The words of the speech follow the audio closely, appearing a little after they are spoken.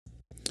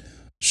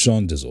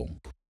Sean Dizzle.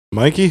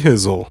 Mikey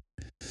Hizzle.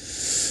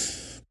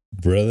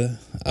 Brother,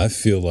 I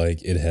feel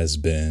like it has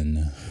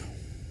been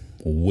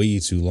way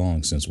too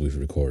long since we've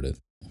recorded.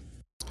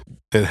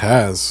 It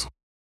has.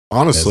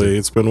 Honestly,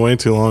 it's been way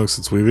too long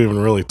since we've even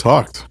really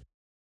talked.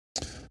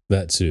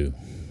 That too.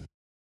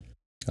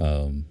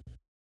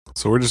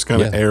 So we're just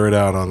going to air it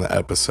out on the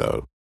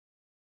episode.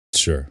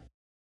 Sure.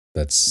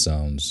 That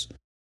sounds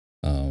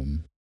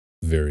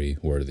very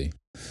worthy.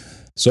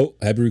 So,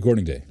 happy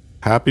recording day.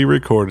 Happy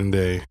recording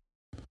day.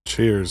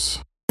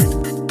 Cheers.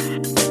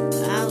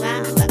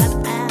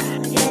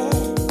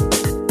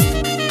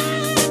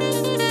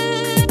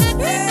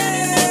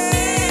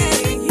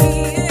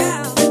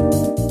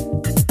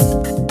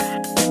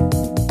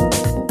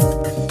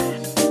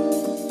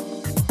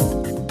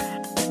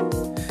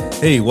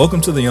 Hey,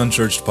 welcome to the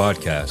Unchurched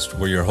Podcast,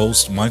 where your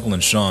hosts Michael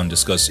and Sean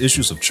discuss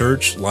issues of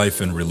church, life,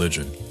 and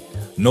religion.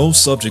 No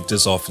subject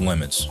is off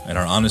limits, and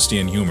our honesty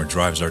and humor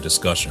drives our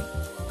discussion.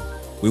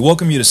 We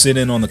welcome you to sit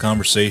in on the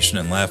conversation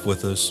and laugh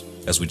with us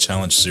as we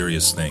challenge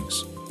serious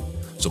things.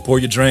 So pour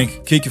your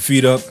drink, kick your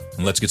feet up,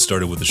 and let's get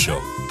started with the show.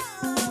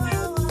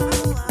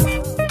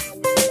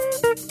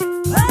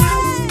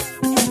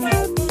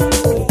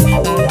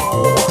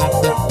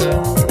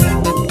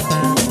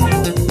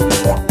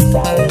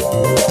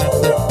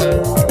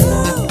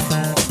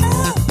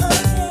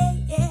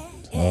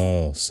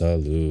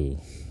 Salud.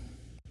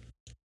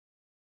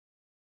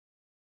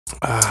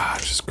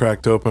 Just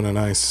cracked open a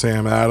nice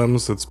Sam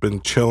Adams that's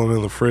been chilling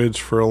in the fridge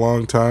for a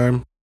long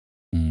time.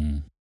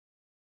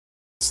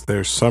 It's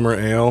their summer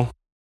ale.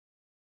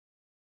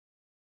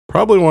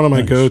 Probably one of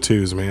my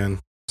go-tos, man.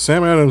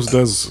 Sam Adams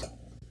does...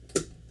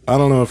 I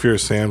don't know if you're a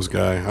Sam's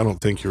guy. I don't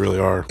think you really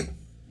are.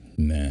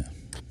 Nah.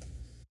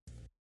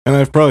 And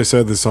I've probably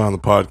said this on the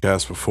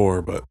podcast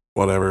before, but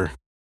whatever.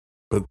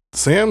 But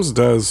Sam's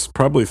does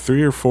probably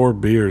 3 or 4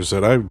 beers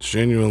that I've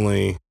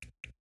genuinely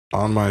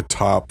on my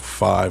top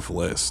 5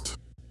 list.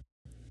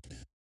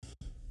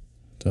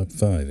 Top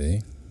 5, eh?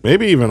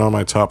 Maybe even on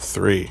my top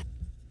 3.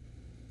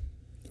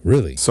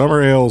 Really?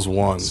 Summer Ale's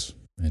one. That's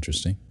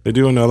interesting. They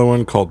do another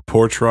one called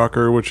Porch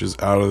Rocker, which is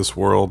out of this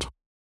world.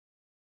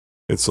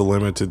 It's a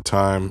limited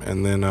time.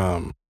 And then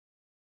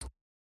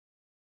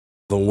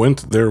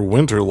their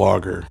winter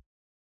lager.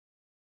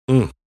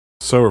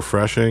 So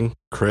refreshing,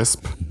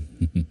 crisp.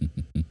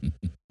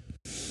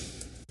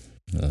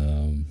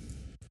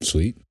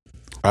 Sweet.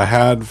 I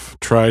had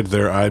tried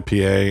their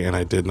IPA and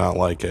I did not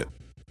like it.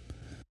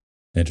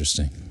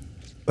 Interesting.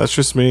 That's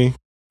just me,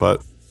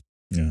 but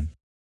yeah.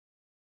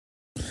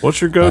 What's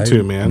your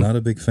go-to, man? I'm not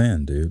a big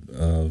fan, dude.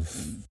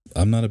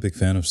 I'm not a big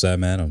fan of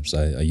Sam Adams.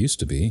 I used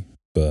to be,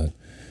 but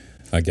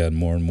I got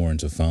more and more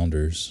into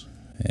Founders,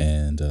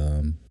 and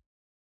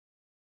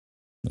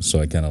so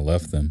I kind of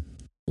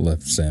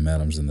left Sam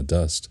Adams in the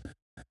dust.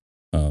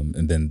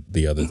 And then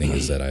the other thing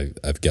is that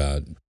I've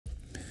got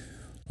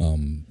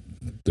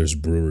there's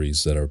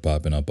breweries that are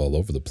popping up all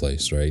over the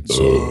place, right?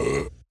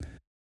 So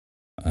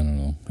I don't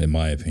know. In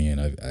my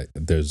opinion,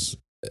 there's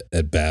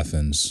at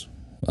Baffin's,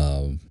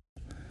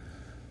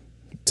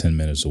 10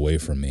 minutes away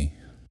from me.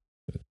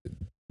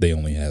 They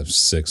only have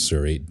 6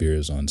 or 8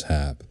 beers on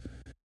tap,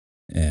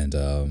 and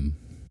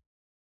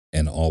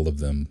all of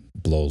them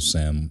blow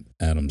Sam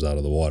Adams out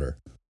of the water,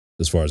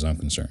 as far as I'm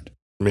concerned.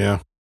 Yeah.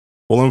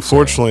 Well,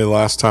 unfortunately,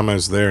 last time I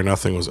was there,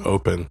 nothing was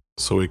open,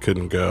 so we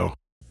couldn't go.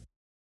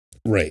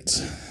 Right.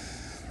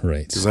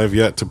 Because I've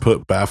yet to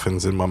put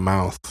Baffin's in my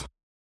mouth.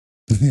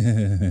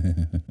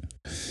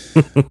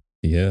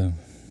 Yeah.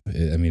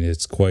 I mean,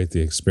 it's quite the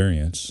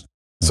experience.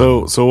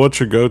 So what's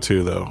your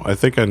go-to, though? I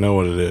think I know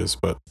what it is,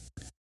 but...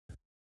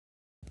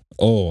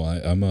 Oh,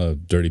 I'm a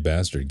Dirty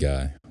Bastard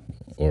guy,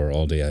 or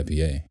All Day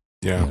IPA.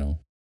 Yeah. You know?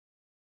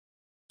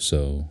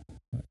 So,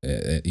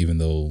 even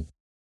though...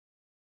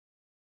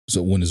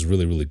 So when it's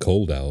really, really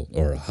cold out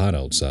or hot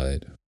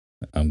outside,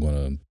 I'm going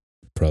to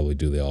probably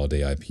do the All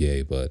Day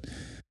IPA. But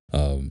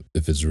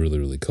if it's really,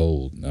 really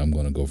cold, I'm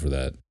going to go for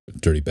that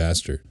Dirty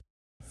Bastard.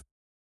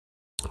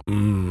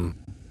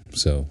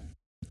 So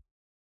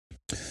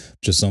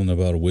just something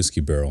about a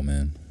whiskey barrel,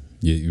 man.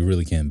 You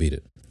really can't beat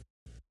it.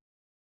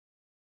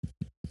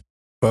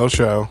 Well,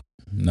 show.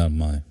 Not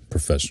my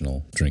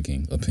professional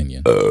drinking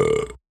opinion.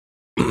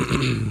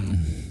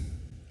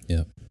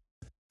 Yep.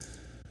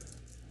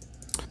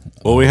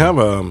 Well, we have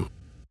a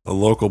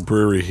local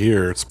brewery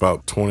here. It's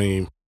about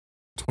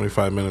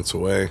 25 minutes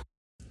away.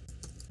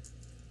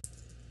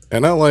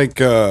 And I like,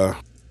 they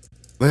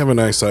have a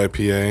nice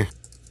IPA.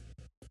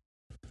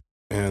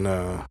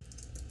 And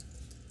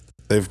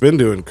they've been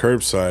doing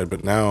curbside,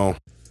 but now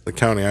the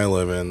county I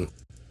live in,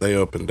 they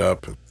opened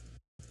up.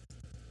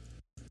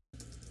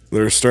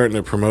 They're starting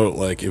to promote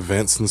like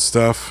events and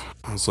stuff.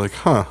 I was like,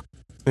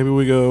 maybe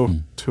we go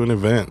to an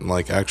event and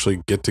like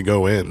actually get to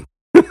go in.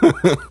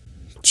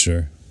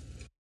 Sure.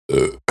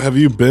 Have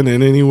you been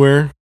in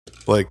anywhere,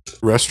 like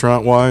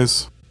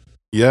restaurant-wise,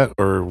 yet?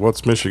 Or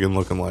what's Michigan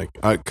looking like?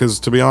 Because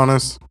to be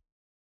honest,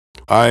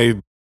 I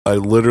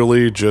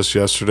literally just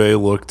yesterday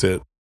looked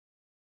at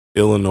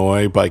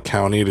Illinois by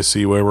county to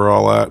see where we're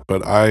all at,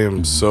 but I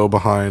am Mhm. so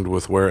behind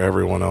with where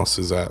everyone else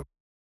is at.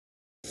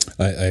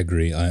 I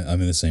agree.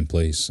 I'm in the same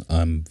place.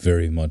 I'm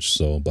very much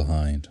so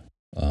behind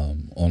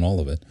on all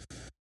of it,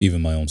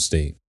 even my own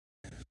state.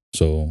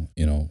 So,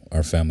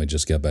 our family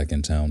just got back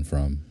in town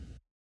from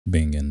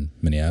being in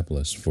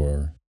Minneapolis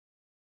for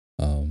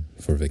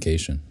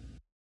vacation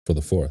for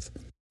the 4th.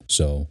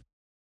 So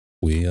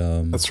we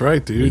That's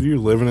right, dude. You're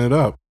living it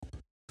up.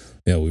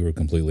 yeah, we were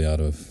completely out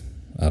of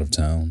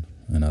town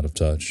and out of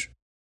touch.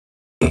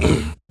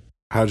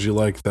 How'd you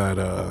like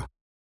that?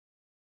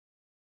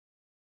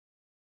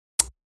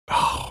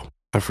 Oh,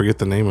 I forget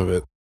the name of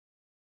it.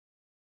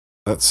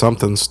 That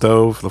something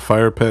stove, the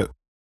fire pit.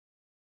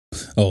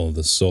 Oh,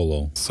 the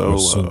solo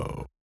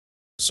Solo.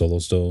 solo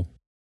stove.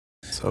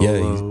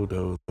 Solo.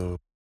 Do.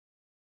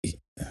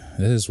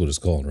 That is what it's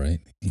called, right?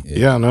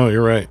 Yeah, no,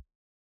 you're right.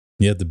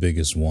 You had the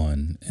biggest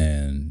one,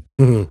 and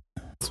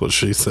That's what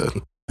she said.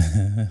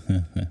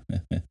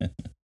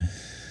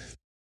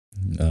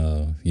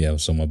 yeah.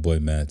 So my boy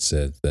Matt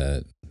said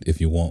that if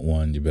you want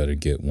one, you better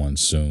get one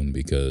soon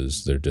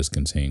because they're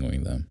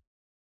discontinuing them.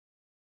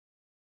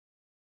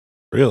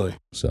 Really?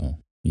 So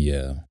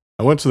yeah.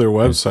 I went to their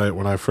website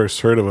when I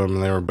first heard of them,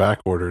 and they were back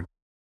ordered.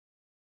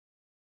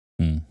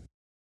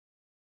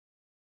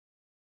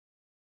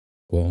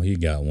 Well, he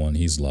got one.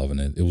 He's loving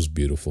it. It was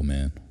beautiful,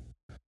 man.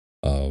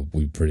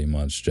 We pretty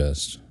much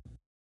just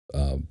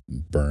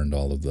burned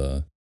all of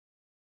the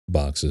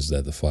boxes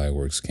that the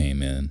fireworks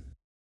came in,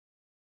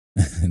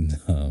 and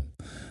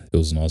it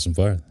was an awesome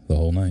fire the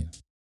whole night.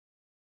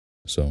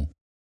 So,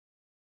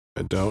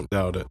 I don't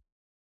doubt it.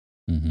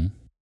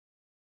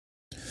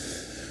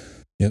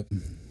 Yep.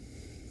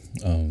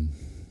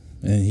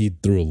 And he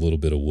threw a little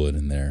bit of wood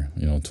in there,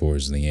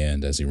 towards the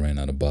end as he ran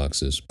out of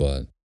boxes,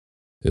 but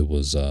it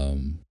was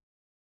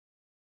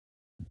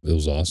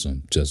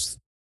awesome. Just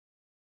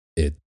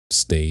it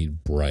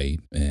stayed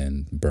bright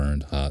and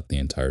burned hot the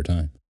entire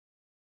time.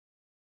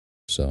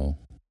 So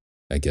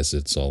I guess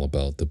it's all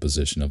about the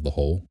position of the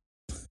hole.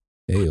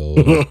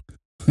 Hey-o.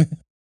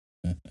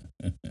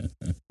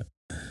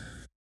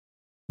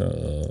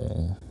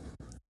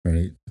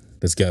 Right?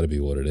 That's got to be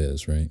what it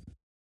is, right?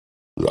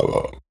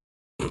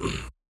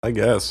 I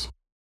guess.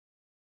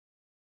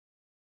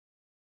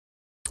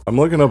 I'm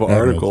looking up an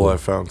article I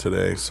found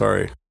today.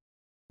 Sorry.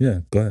 Yeah,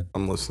 go ahead.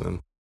 I'm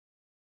listening.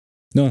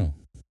 No.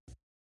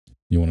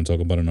 You want to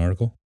talk about an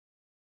article?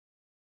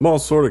 Well,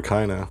 sort of,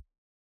 kind of.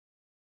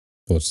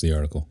 What's the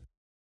article?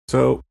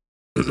 So,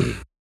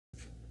 good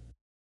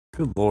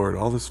Lord,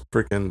 all this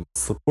freaking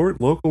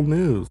support local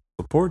news,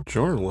 support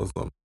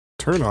journalism,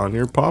 turn on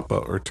your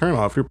pop-up or turn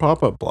off your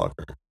pop-up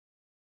blocker.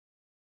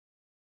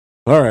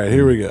 All right,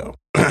 here we go.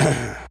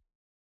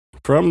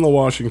 From the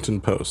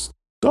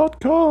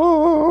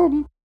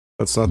WashingtonPost.com.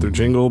 That's not their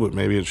jingle, but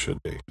maybe it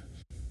should be.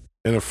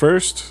 In a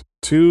first,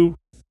 thank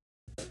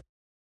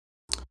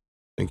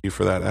you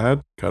for that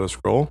ad. Gotta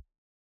scroll.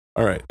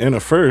 All right. In a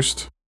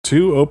first,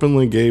 2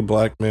 openly gay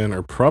black men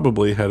are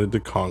probably headed to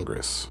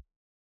Congress.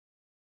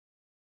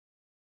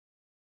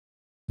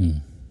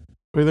 What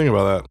do you think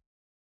about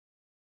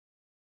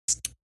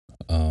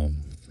that?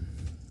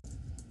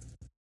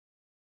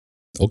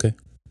 Okay.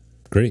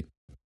 Great.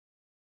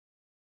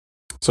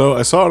 So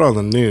I saw it on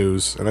the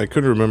news, and I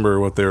couldn't remember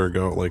what they were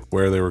going, like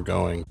where they were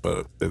going,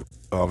 but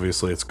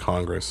obviously it's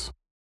Congress.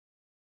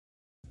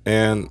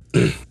 And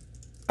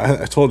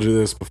I told you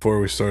this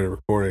before we started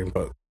recording,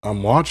 but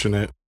I'm watching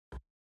it,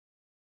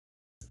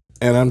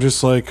 and I'm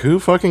just like, who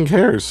fucking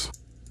cares?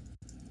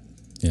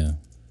 Yeah.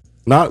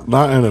 Not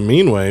in a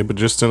mean way, but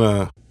just in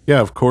a,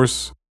 yeah, of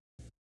course,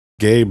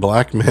 gay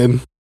black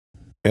men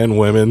and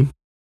women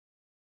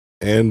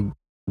and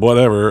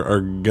whatever are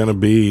gonna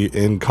be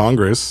in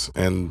Congress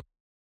and,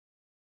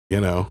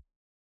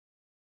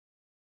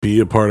 be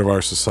a part of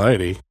our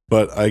society.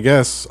 But I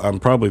guess I'm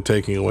probably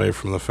taking away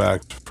from the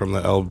fact from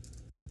the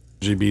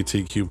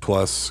LGBTQ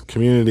plus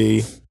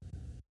community,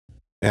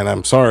 and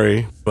I'm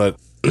sorry, but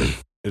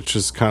it's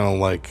just kind of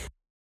like,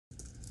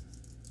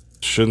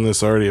 shouldn't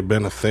this already have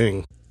been a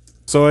thing?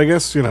 So I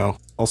guess,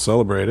 I'll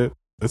celebrate it.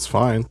 It's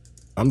fine.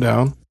 I'm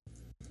down.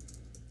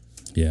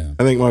 Yeah.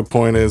 I think my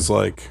point is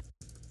like,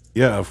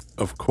 yeah,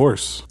 of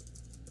course.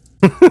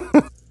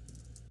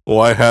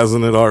 Why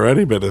hasn't it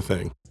already been a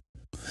thing?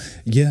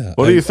 Yeah.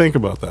 What do you think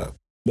about that?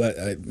 But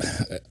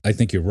I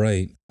think you're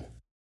right.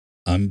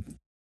 I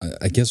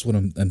guess what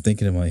I'm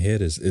thinking in my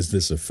head is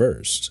this a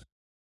first?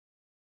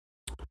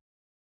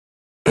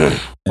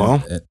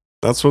 Well,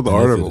 that's what the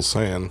article's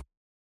saying.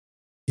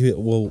 Yeah,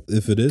 well,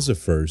 if it is a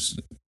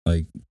first,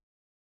 like,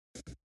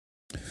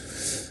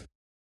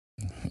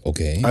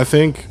 okay. I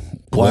think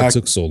black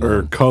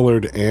or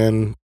colored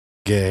and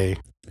gay,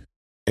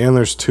 and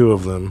there's 2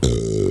 of them.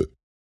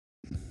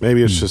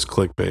 Maybe it's just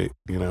clickbait,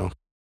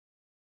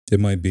 It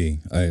might be.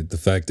 The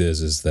fact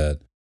is that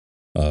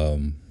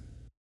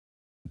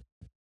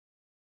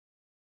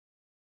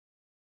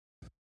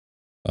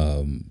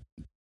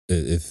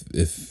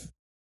if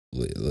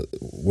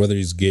whether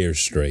he's gay or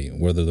straight,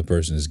 whether the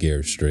person is gay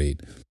or straight,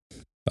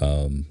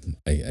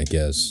 I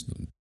guess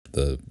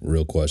the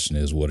real question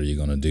is, what are you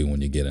going to do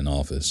when you get in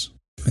office?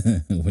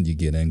 When you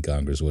get in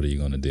Congress, what are you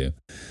going to do?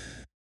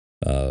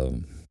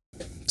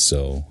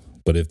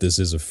 But if this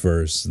is a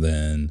first,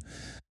 then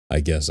I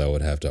guess I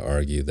would have to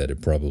argue that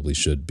it probably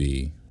should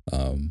be,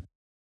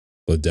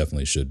 but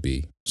definitely should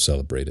be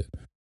celebrated.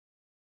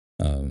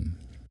 And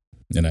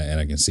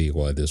I can see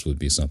why this would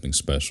be something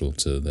special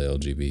to the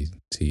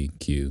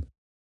LGBTQ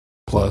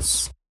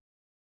Plus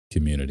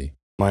community.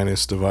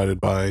 minus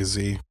divided by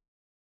Z.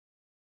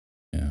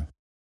 Yeah.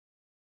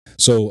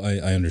 So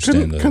I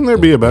understand. Couldn't there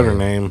be a better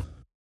name?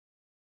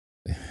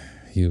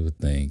 You would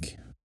think.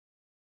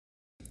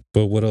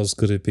 But what else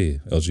could it be?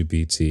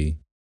 LGBT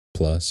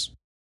plus?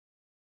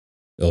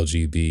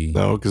 LGB?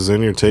 No, because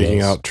then you're taking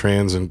plus. out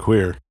trans and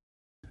queer.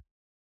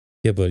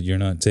 Yeah, but you're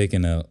not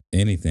taking out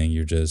anything.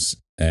 You're just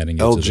adding it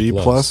to LG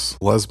the plus,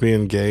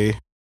 lesbian, gay,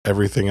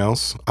 everything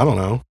else. I don't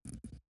know.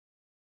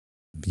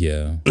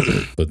 Yeah.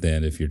 But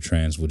then if you're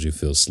trans, would you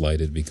feel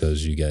slighted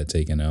because you got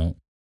taken out?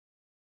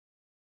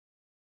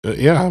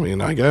 Yeah, I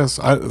mean, I guess.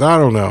 I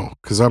don't know,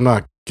 because I'm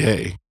not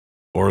gay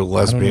or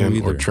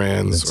lesbian or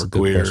trans That's or a good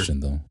queer. question,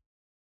 though.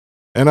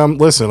 And I'm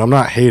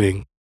not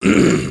hating.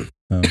 Oh.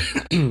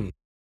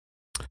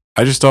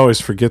 I just always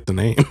forget the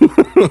name.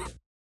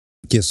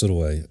 Yeah, so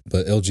do I.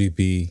 But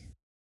LGB,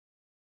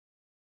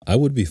 I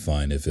would be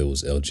fine if it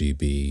was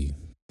LGB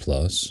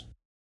plus.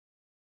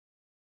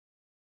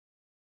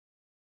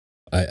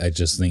 I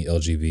just think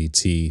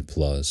LGBT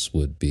plus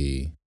would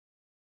be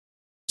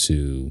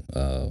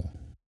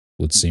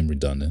would seem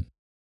redundant.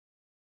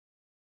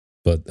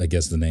 But I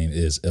guess the name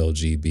is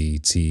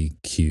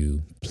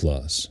LGBTQ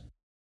plus.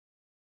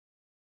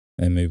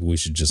 And maybe we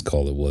should just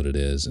call it what it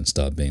is and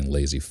stop being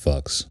lazy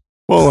fucks.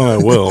 Well, I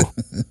will.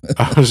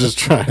 I was just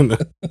trying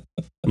to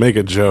make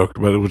a joke,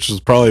 which is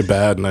probably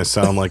bad, and I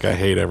sound like I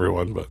hate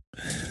everyone. But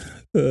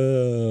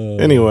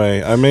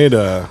anyway, I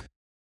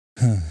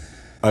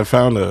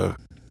found a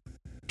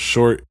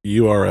short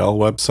URL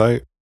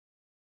website.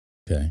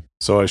 Okay.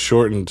 So I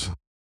shortened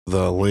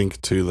the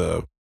link to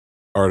the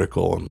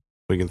article, and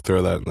we can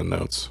throw that in the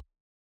notes.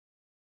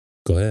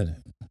 Go ahead.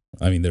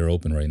 I mean, they're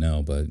open right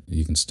now, but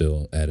you can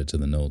still add it to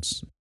the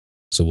notes.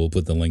 So we'll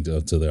put the link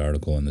to the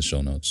article in the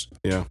show notes.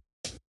 Yeah.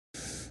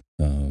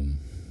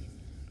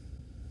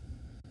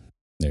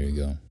 There you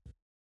go.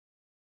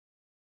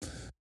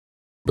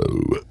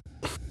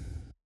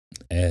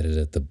 Add it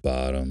at the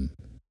bottom,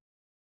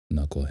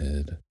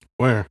 knucklehead.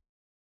 Where?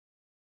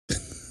 I'm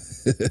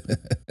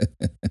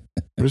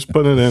just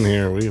putting it in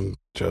here. We can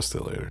adjust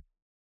it later.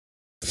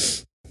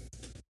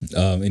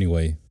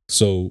 Anyway,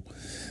 so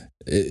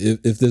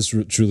if this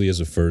truly is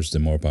a first,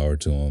 then more power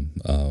to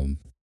him.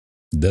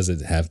 Does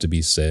it have to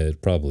be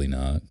said? Probably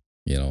not.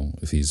 You know,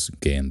 if he's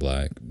gay and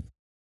black,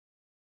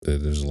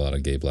 there's a lot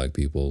of gay black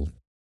people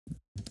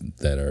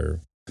that are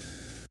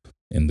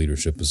in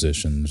leadership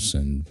positions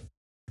and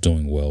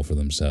doing well for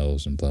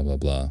themselves and blah blah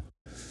blah.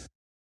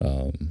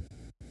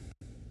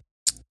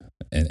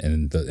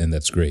 And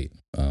that's great.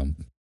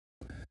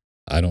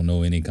 I don't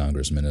know any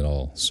congressman at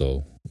all,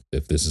 so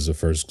if this is a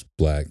first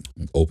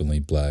openly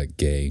black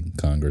gay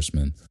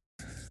congressman,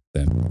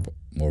 then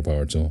more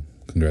power to him.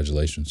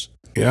 Congratulations.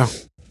 Yeah.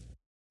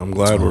 I'm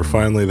glad we're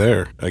finally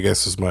there, I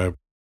guess is my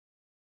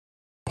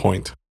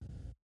point.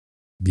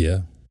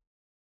 Yeah.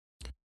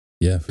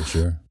 Yeah, for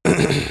sure.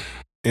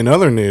 In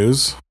other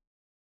news,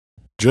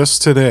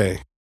 just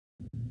today,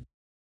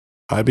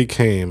 I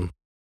became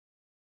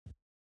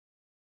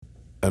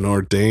an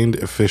ordained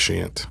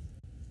officiant.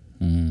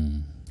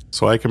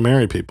 So I can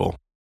marry people.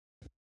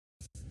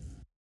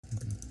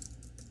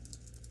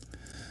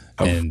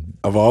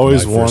 I've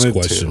always wanted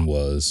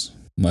to.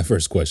 My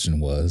first question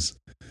was,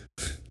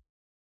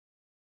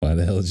 why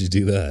the hell did you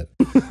do that?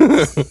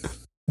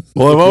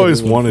 Well, I've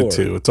always wanted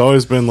to. It's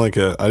always been like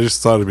I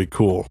just thought it'd be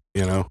cool,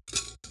 you know?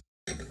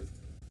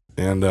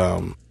 And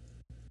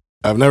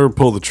I've never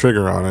pulled the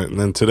trigger on it. And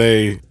then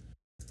today,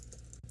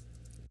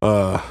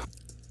 a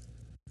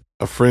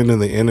friend in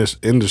the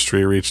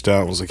industry reached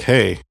out and was like,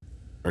 hey,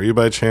 are you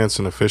by chance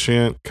an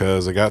officiant?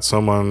 Because I got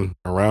someone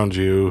around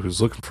you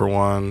who's looking for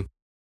one.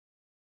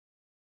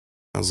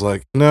 I was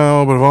like,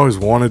 no, but I've always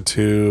wanted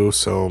to,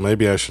 so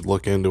maybe I should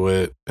look into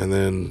it. And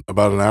then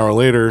about an hour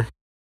later,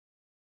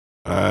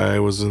 I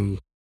was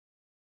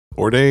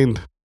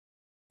ordained.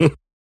 And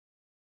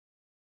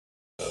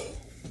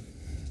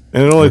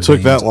it only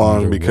took that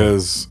long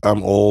because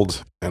I'm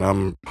old and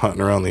I'm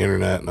hunting around the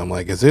internet and I'm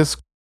like, is this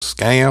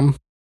scam?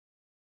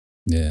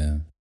 Yeah.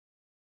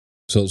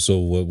 So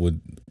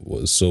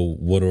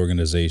what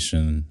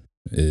organization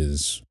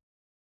is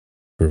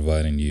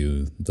providing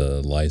you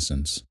the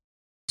license?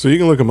 So you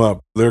can look them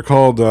up. They're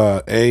called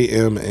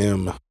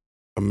AMM,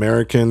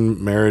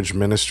 American Marriage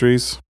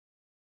Ministries.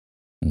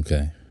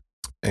 Okay.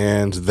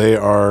 And they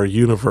are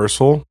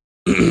universal.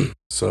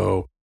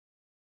 So,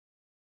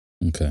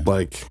 okay,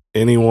 like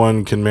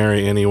anyone can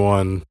marry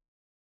anyone,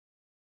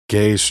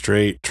 gay,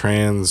 straight,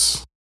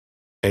 trans,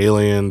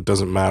 alien,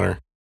 doesn't matter.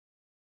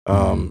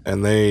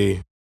 And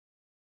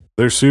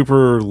they're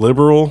super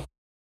liberal,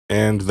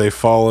 and they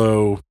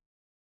follow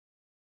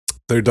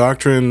their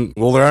doctrine.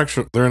 Well,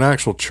 they're an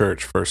actual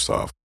church. First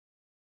off,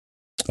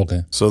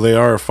 Okay. so they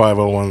are a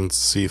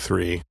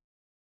 501c3,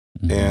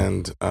 Mhm.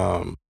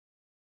 and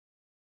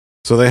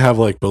so they have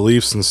like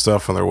beliefs and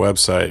stuff on their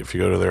website. If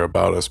you go to their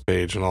About Us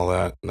page and all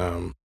that,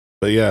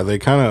 but yeah, they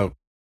kind of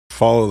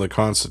follow the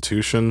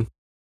Constitution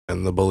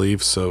and the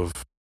beliefs of,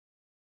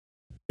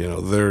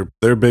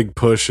 their big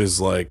push is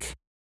like,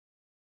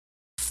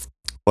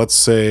 let's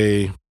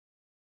say,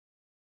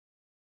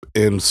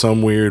 in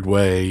some weird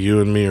way, you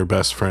and me are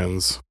best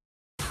friends.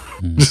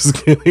 Mhm. Just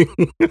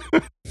kidding.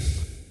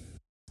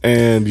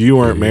 And you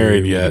weren't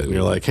married Here we yet, and go.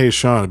 you're like, hey,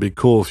 Sean, it'd be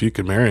cool if you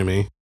could marry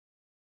me.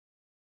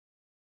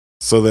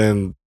 So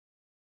then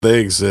they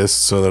exist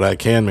so that I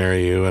can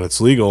marry you, and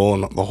it's legal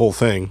and the whole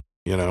thing,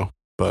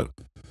 But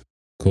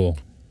Cool.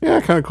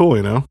 yeah, kind of cool,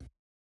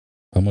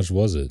 How much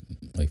was it?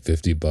 Like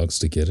 $50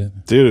 to get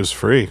it? Dude, it's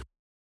free.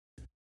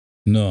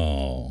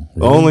 No.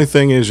 The only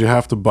thing is you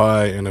have to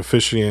buy an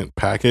officiant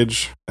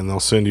package, and they'll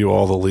send you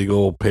all the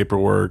legal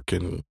paperwork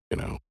and,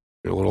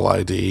 your little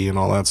ID and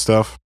all that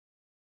stuff.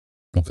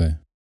 Okay.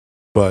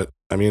 But,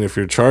 I mean, if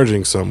you're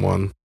charging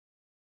someone,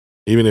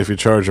 even if you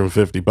charge them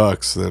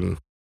 $50, then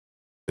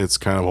it's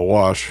kind of a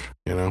wash,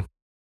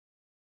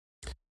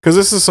 Because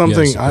this is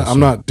something Yes, yes, I'm sir.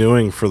 not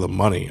doing for the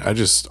money. I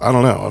don't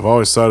know. I've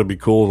always thought it'd be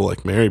cool to,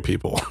 like, marry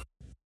people.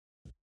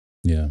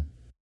 Yeah.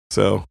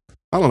 So,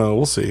 I don't know.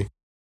 We'll see.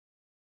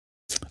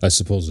 I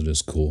suppose it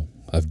is cool.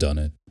 I've done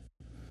it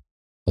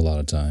a lot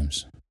of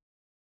times.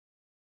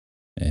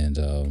 And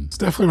It's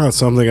definitely not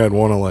something I'd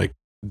want to, like,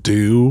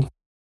 do.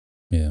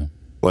 yeah.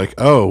 Like,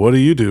 oh, what do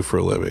you do for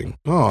a living?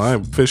 Oh, I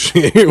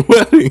officiate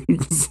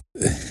weddings.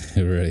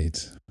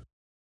 Right.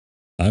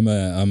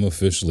 I'm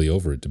officially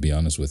over it, to be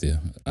honest with you.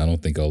 I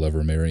don't think I'll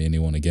ever marry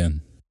anyone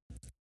again.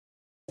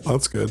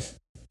 That's good.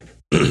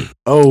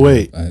 Oh,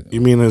 wait. I-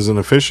 You mean as an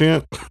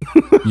officiant?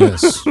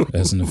 yes,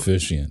 as an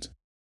officiant.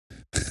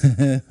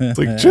 It's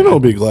like, Jenna will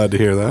be glad to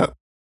hear that.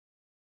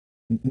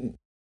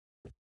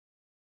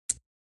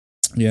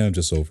 Yeah, I'm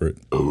just over it.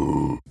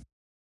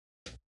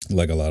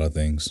 Like a lot of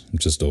things, I'm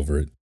just over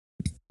it.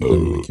 I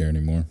don't really care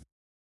anymore.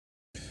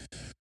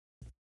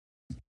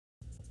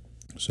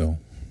 So,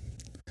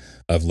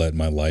 I've let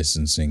my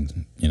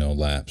licensing,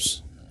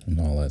 lapse and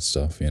all that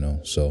stuff,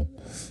 So,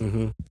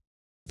 Mm-hmm.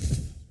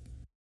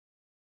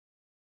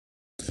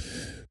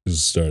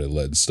 just started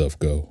letting stuff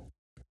go.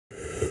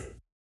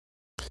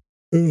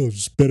 Oh,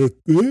 just better.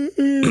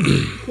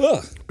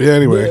 Ah. Yeah,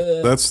 anyway,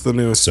 Yeah. that's the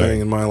newest Sorry.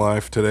 thing in my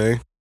life today.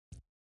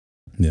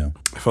 Yeah,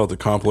 I felt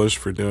accomplished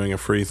for doing a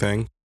free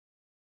thing.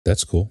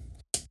 that's cool.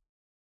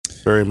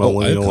 Very I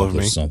millennial of me.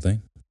 accomplished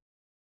something.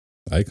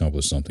 I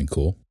accomplished something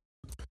cool.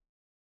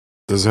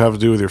 Does it have to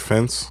do with your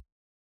fence?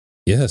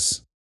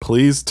 Yes,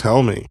 Please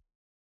tell me.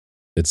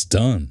 it's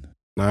done.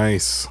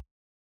 Nice.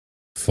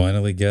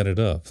 Finally got it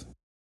up.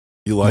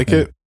 You like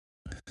it?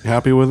 You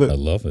happy with I it?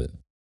 love it.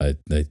 I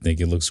think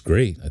it looks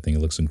great. I think it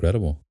looks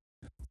incredible.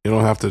 You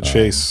don't have to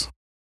chase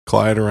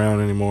Clyde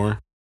around anymore.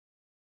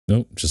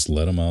 Nope, just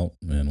let him out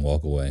and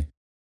walk away.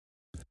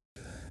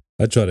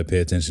 I try to pay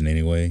attention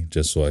anyway,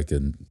 just so I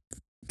can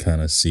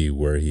kind of see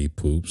where he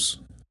poops,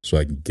 so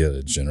I can get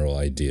a general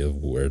idea of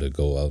where to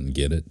go out and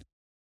get it.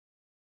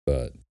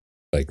 But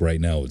like right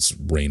now, it's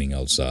raining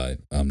outside.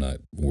 I'm not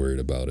worried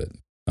about it.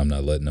 I'm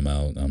not letting him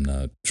out. I'm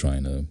not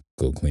trying to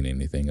go clean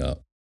anything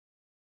up.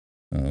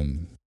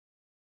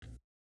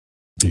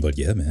 But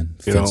yeah, man.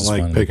 You fence don't is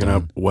like finally picking done.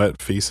 up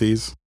wet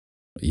feces?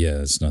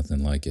 Yeah, it's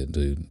nothing like it,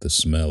 dude. The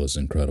smell is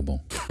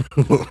incredible.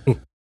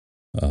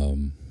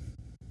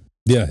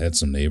 Yeah, I had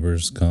some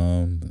neighbors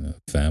come.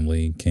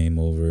 Family came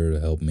over to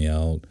help me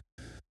out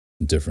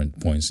at different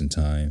points in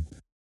time.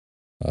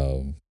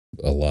 A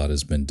lot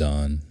has been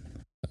done.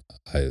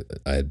 I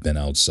had been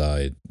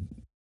outside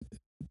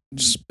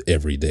just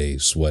every day,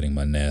 sweating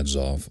my nads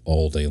off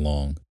all day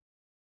long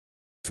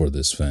for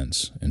this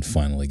fence, and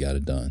finally got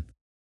it done.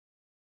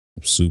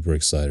 I'm super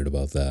excited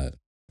about that.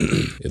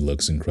 It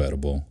looks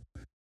incredible.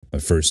 My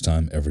first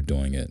time ever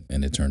doing it,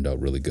 and it turned out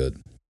really good.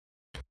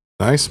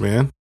 Nice,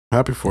 man.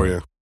 Happy for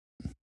you.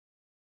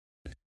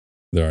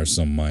 There are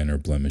some minor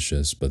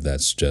blemishes, but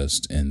that's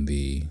just in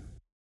the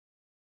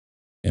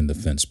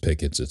fence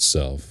pickets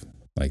itself.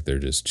 Like they're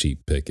just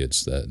cheap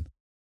pickets that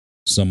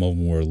some of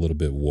them were a little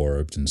bit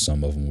warped and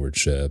some of them were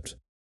chipped.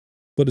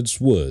 But it's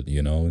wood,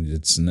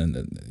 It's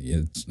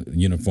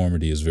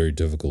uniformity is very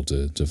difficult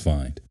to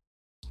find.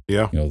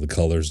 Yeah. The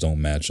colors don't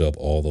match up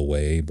all the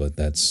way, but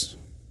that's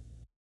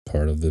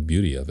part of the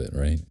beauty of it,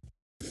 right?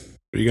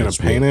 Are you going It's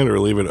to paint wood. it or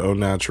leave it au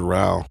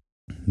natural?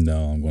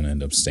 No, I'm going to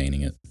end up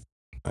staining it.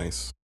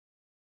 Nice.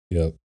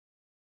 Yep.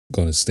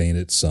 Going to stain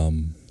it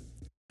some.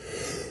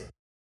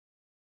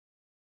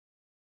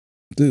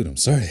 Dude, I'm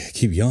sorry. I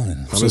keep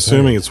yawning. I'm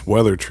assuming it's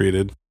weather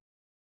treated.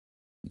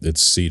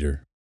 It's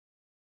cedar.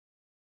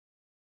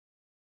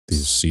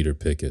 These cedar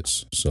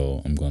pickets.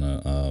 So I'm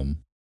gonna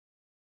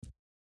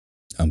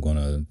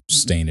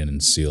stain it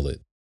and seal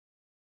it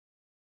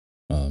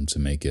to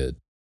make it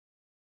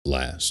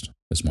last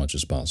as much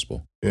as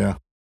possible. Yeah.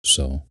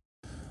 So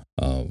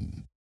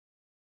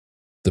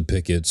the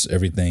pickets,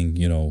 everything,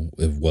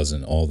 it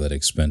wasn't all that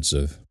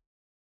expensive.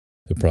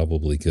 It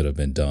probably could have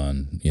been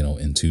done,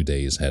 in 2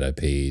 days had I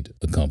paid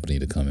a company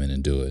to come in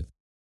and do it.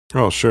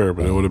 Oh, sure,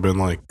 but it would have been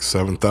like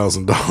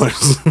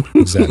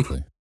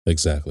 $7,000.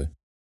 Exactly.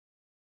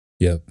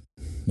 Yep.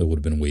 It would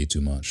have been way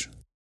too much.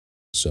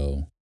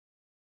 So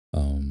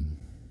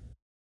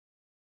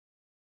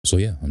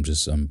yeah,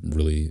 I'm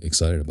really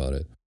excited about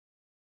it.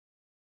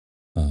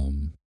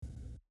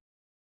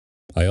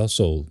 I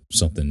also,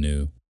 something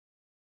new.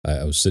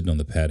 I was sitting on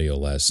the patio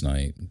last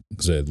night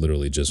because I had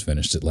literally just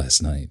finished it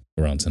last night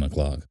around 10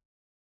 o'clock.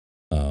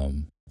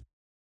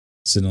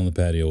 Sitting on the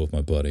patio with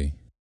my buddy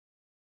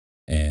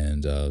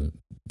and I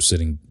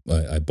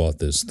bought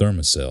this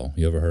Thermacell.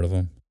 You ever heard of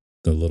them?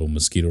 The little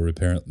mosquito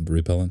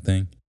repellent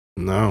thing?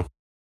 No.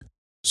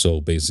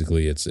 So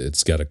basically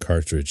it's got a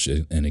cartridge,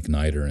 an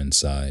igniter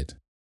inside.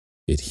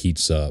 It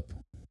heats up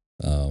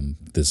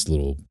this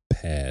little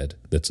pad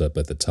that's up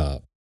at the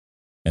top,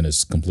 and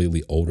it's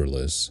completely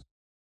odorless.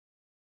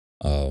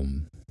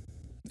 And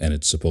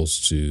it's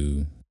supposed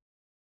to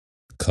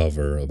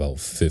cover about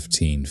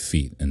 15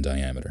 feet in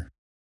diameter.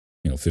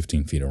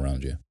 15 feet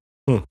around you.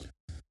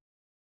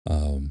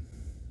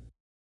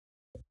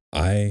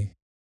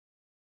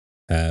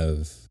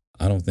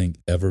 I don't think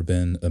ever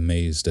been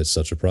amazed at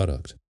such a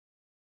product.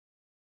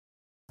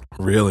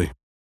 Really?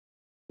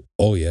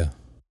 Oh yeah.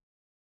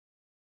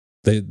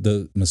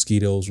 The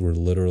mosquitoes were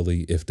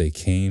literally, if they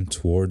came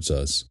towards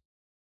us,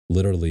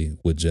 literally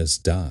would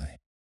just die.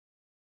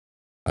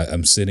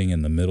 I'm sitting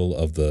in the middle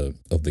of the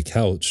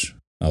couch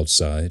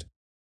outside,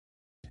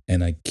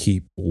 and I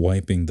keep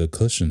wiping the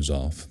cushions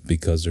off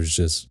because there's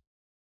just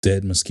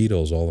dead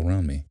mosquitoes all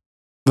around me.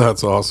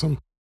 That's awesome.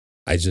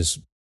 I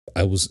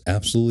was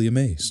absolutely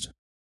amazed.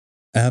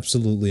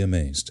 Absolutely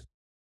amazed.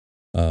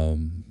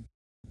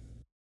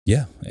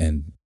 Yeah,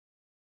 and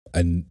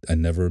I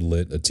never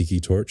lit a tiki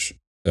torch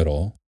at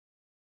all.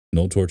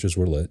 No torches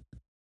were lit.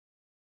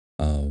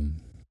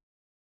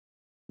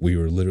 We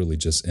were literally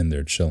just in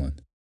there chilling.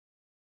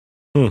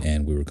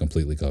 And we were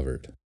completely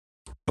covered.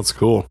 That's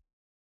cool.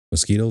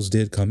 Mosquitoes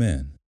did come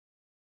in,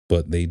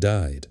 but they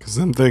died. Because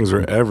them things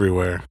were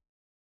everywhere.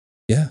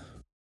 Yeah.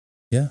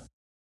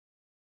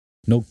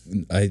 No,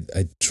 I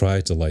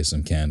tried to light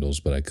some candles,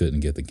 but I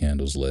couldn't get the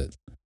candles lit.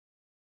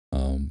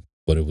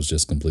 But it was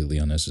just completely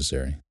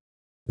unnecessary.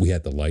 We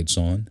had the lights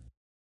on,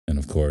 and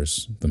of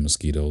course, the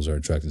mosquitoes are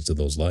attracted to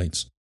those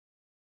lights.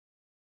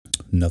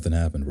 Nothing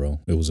happened,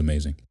 bro. It was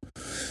amazing.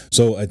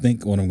 So I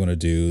think what I'm going to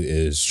do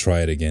is try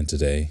it again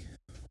today.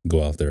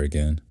 Go out there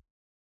again.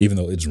 Even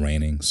though it's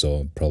raining,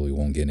 so I probably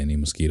won't get any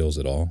mosquitoes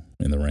at all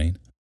in the rain.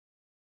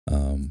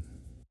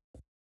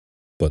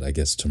 But I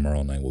guess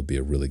tomorrow night will be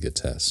a really good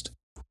test.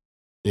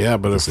 Yeah,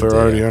 but if they're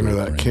already under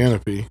that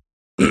canopy.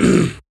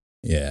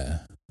 Yeah.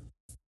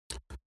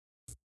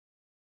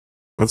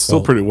 That's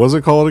still pretty. What's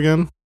it called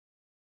again?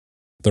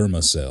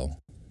 Thermacell.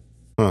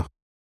 Huh.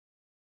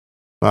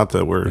 Not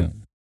that we're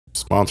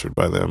sponsored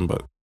by them,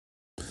 but.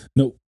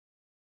 Nope.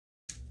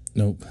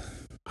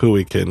 Who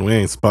we kidding? We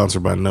ain't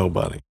sponsored by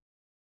nobody.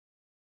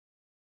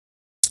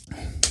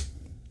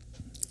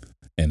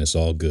 And it's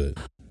all good.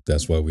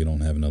 That's why we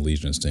don't have an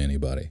allegiance to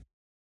anybody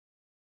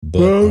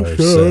but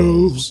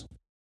ourselves.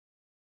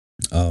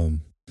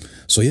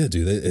 So yeah,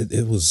 dude,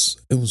 it was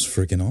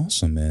freaking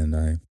awesome,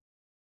 man.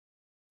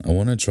 I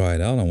want to try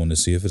it out. I want to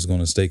see if it's going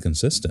to stay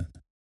consistent.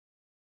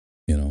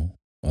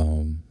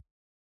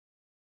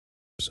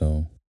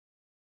 So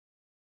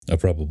I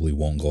probably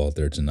won't go out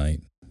there tonight.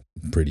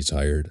 I'm pretty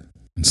tired,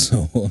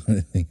 so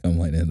I think I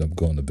might end up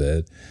going to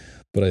bed.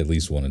 But I at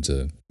least wanted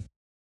to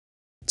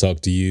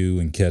talk to you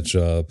and catch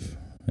up,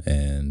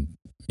 and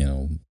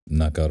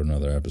knock out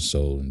another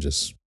episode and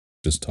just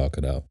talk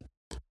it out.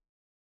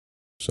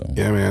 So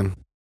yeah, man.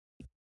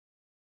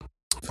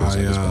 Feels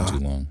like it's been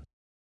too long.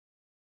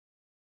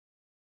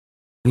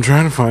 I'm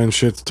trying to find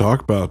shit to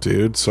talk about,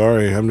 dude.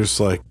 Sorry, I'm just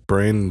like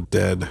brain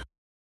dead.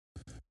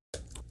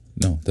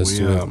 No, that's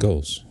the way it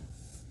goes.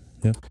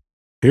 Yep.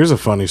 Here's a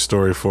funny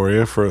story for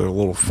you, for a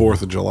little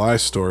 4th of July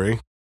story.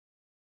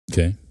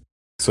 Okay.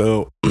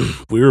 So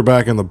we were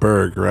back in the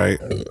Berg, right?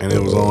 And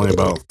it was only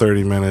about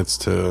 30 minutes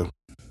to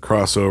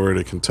cross over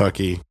to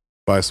Kentucky,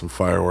 buy some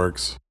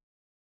fireworks.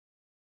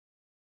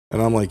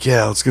 And I'm like,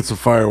 yeah, let's get some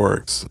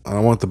fireworks. And I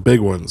want the big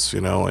ones,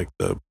 like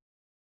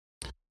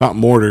not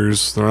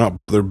mortars.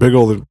 They're big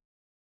old,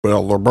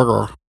 well, they're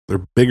bigger.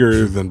 They're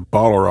bigger than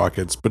bottle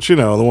rockets. But,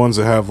 the ones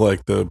that have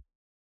like the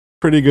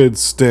pretty good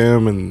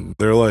stem, and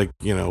they're like,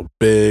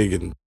 big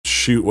and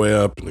shoot way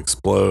up and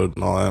explode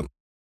and all that.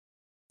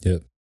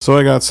 Yep. So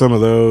I got some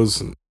of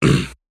those, and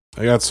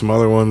I got some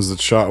other ones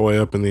that shot way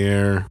up in the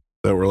air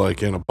that were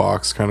like in a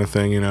box kind of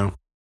thing,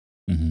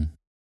 Mm-hmm.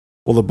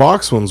 Well, the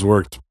box ones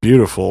worked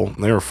beautiful.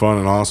 They were fun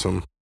and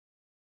awesome.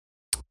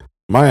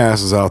 My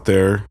ass is out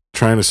there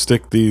trying to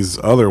stick these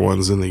other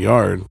ones in the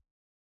yard,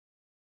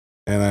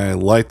 and I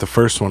light the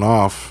first one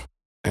off,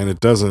 and it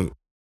doesn't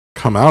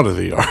come out of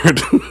the yard.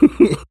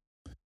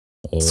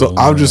 So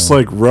I'm just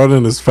like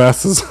running as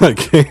fast as I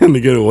can to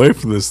get away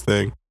from this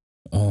thing.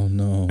 Oh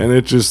no. and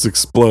it just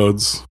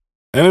explodes.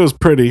 And it was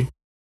pretty,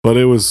 but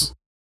it was,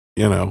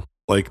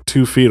 like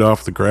 2 feet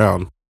off the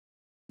ground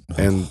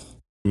and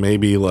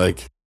maybe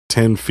like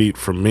 10 feet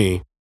from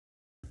me.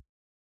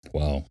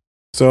 Wow.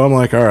 So I'm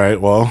like, all right,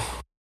 well,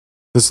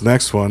 this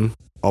next one,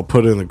 I'll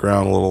put it in the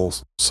ground a little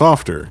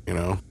softer,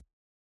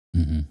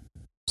 Mm-hmm.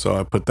 So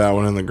I put that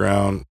one in the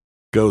ground,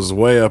 goes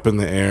way up in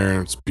the air,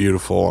 and it's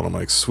beautiful. And I'm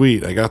like,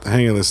 sweet, I got the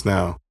hang of this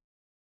now.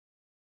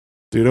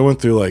 Dude, I went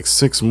through like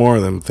 6 more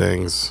of them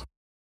things.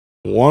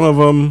 One of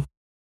them,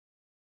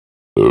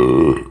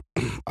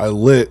 I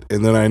lit,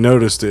 and then I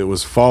noticed it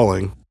was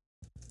falling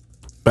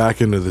back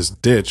into this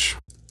ditch.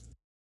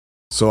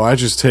 So I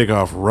just take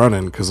off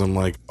running because I'm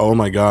like, oh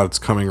my God, it's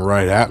coming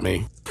right at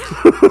me.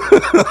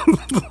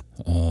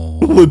 Oh,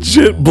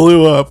 Legit no.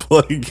 blew up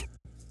like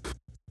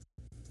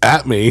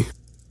at me.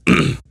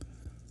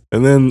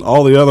 And then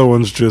all the other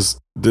ones just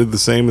did the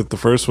same that the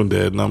first one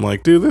did. And I'm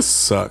like, dude, this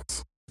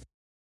sucks.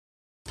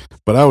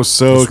 But I was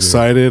so That's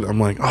excited. I'm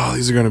like, oh,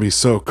 these are going to be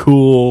so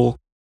cool.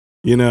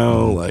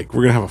 Like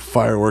we're going to have a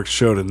fireworks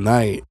show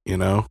tonight,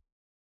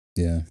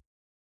 Yeah.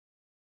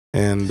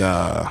 And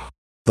the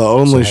So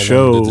only how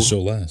long did the show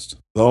show last?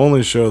 the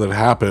only show that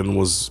happened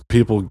was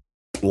people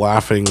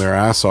laughing their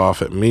ass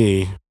off at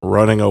me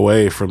running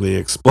away from the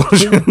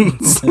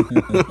explosions.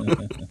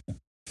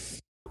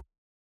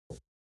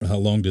 How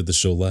long did the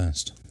show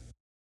last?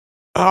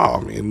 Oh,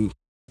 I mean,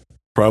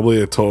 probably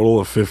a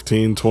total of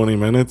 15, 20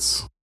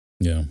 minutes.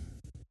 Yeah.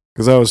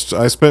 Because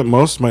I spent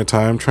most of my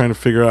time trying to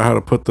figure out how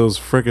to put those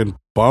freaking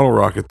bottle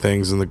rocket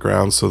things in the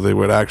ground so they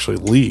would actually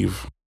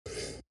leave.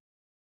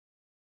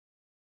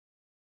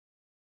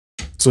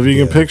 So if you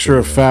can Yeah, picture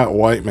a yeah. fat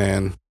white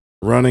man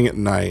running at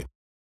night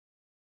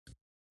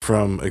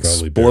from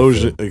Probably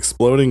barefoot.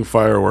 exploding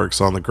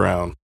fireworks on the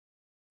ground,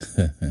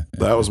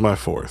 that was my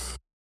 4th.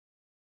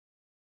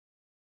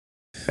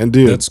 And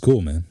dude, That's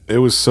cool, man. it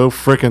was so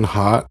freaking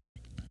hot.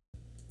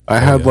 I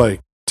had yeah.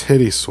 like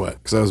titty sweat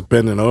because I was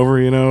bending over,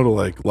 to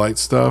like light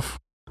stuff.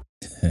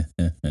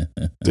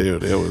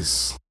 Dude, it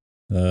was.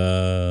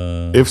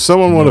 If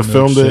someone would have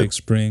filmed it,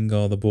 milkshakes, bring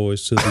all the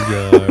boys to the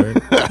yard.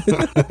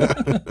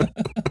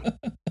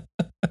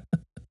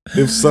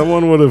 if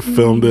someone would have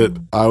filmed it,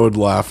 I would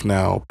laugh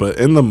now. But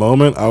in the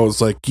moment, I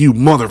was like, "You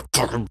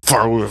motherfucking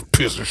firework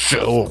piece of shit!"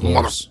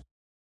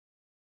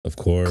 Of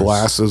course.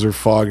 Glasses are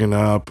fogging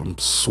up. I'm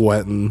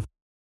sweating.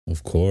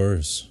 Of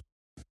course.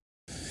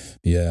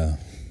 Yeah.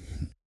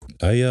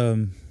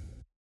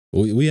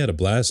 We had a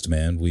blast,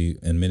 man.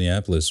 In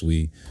Minneapolis,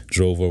 we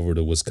drove over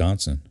to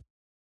Wisconsin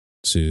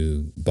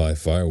to buy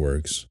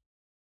fireworks.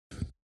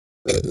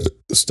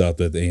 Stopped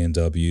at the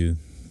A&W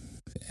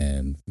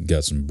and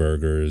got some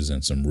burgers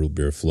and some root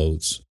beer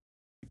floats.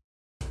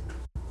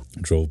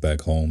 Drove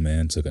back home,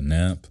 man, took a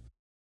nap.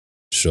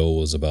 Show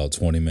was about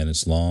 20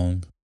 minutes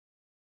long.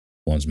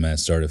 Once Matt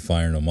started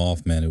firing them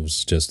off, man, it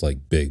was just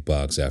like big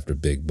box after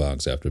big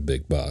box after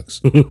big box.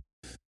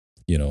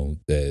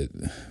 That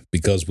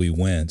because we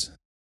went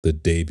the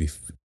day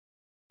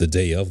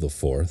of the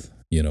 4th,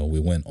 we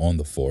went on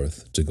the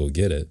 4th to go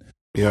get it.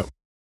 Yep.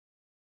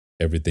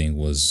 Everything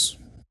was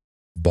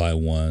buy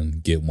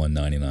one, get one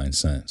 99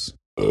 cents.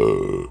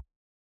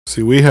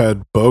 See, we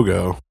had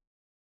BOGO.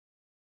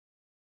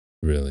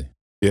 Really?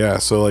 Yeah,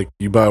 so like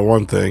you buy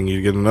one thing,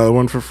 you get another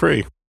one for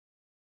free.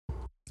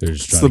 They're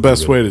just It's trying the to get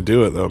best rid way of to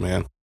do it, though,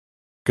 man.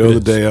 Go It the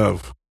is. day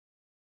of.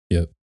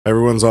 Yep.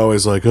 Everyone's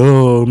always like,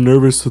 "Oh, I'm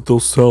nervous that they'll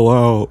sell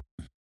out."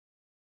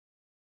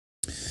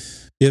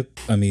 Yep.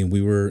 I mean,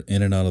 we were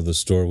in and out of the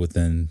store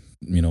within,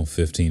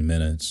 15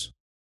 minutes.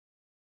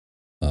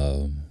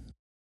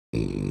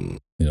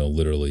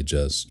 Literally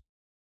just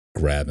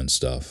grabbing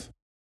stuff.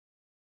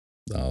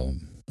 And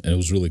it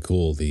was really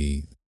cool.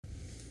 We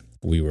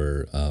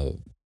were,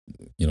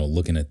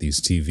 looking at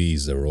these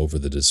TVs that were over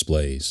the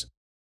displays.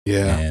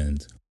 Yeah.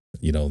 And,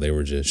 they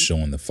were just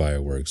showing the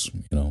fireworks,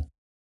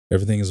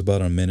 Everything is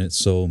about a minute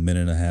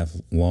and a half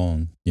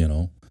long,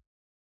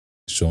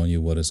 showing you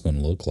what it's going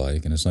to look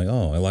like. And it's like,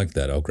 oh, I like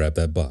that. I'll grab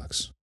that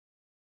box.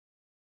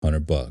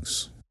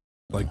 $100.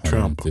 Like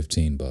Trump.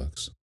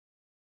 $115.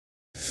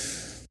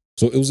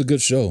 So it was a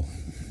good show.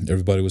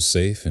 Everybody was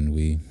safe, and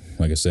we,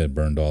 like I said,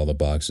 burned all the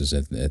boxes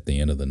at the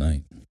end of the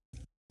night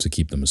to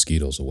keep the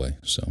mosquitoes away.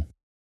 So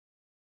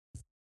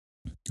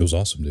it was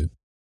awesome, dude.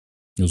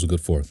 It was a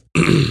good 4th.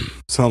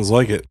 Sounds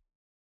like it.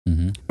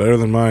 Mm-hmm. Better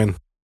than mine.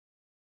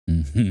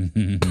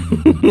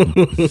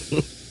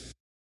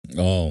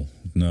 Oh,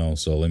 no.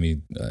 So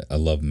I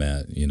love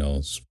Matt.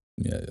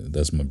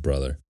 That's my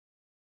brother.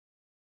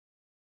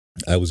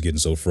 I was getting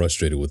so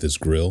frustrated with his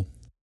grill.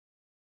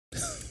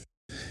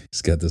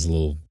 He's got this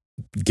little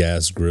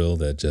gas grill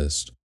that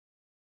just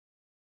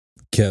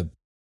kept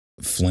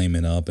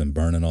flaming up and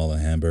burning all the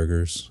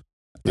hamburgers.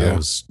 Yeah.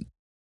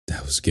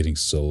 I was getting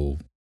so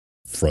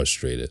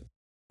frustrated.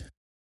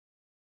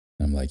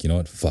 I'm like, you know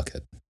what? Fuck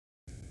it.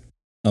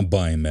 I'm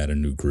buying Matt a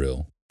new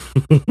grill.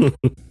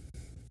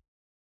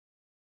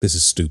 This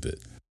is stupid.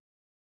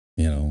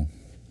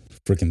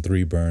 Freaking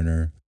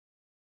 3-burner.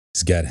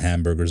 He's got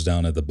hamburgers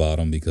down at the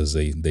bottom because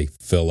they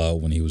fell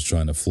out when he was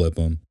trying to flip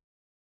them.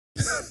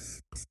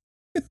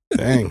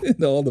 Dang.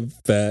 And all the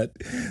fat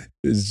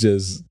is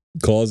just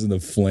causing the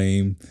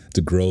flame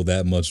to grow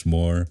that much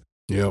more.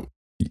 Yep.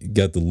 You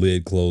got the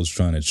lid closed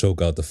trying to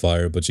choke out the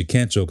fire, but you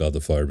can't choke out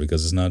the fire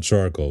because it's not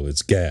charcoal,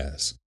 it's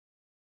gas.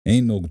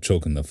 Ain't no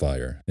choking the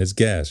fire. It's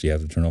gas. You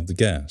have to turn off the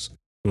gas.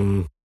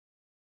 Mm.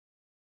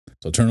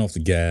 So turn off the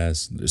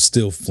gas. There's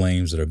still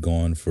flames that are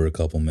going for a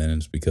couple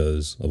minutes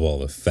because of all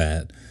the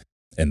fat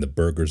and the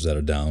burgers that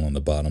are down on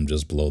the bottom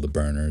just below the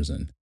burners.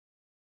 And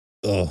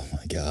oh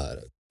my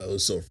God, I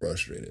was so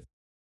frustrated.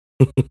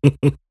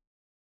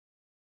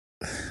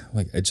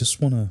 Like, I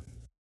just want to,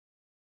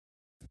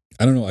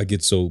 I don't know. I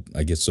get so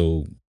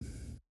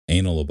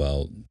anal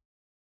about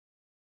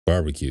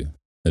barbecue,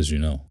 as you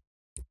know.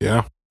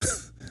 Yeah.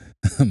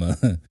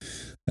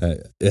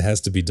 It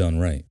has to be done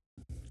right.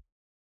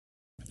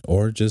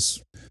 Or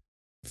just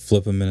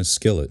flip them in a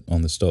skillet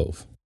on the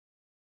stove.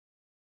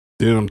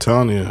 Dude, I'm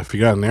telling you, if you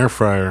got an air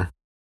fryer,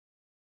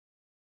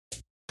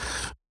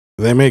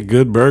 they make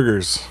good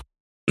burgers.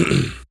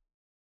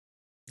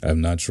 I've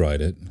not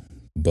tried it,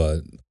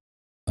 but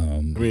I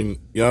mean,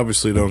 you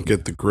obviously don't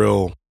get the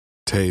grill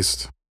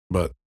taste,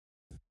 but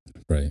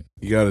right.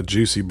 you got a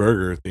juicy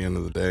burger at the end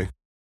of the day.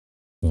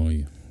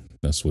 Well,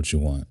 that's what you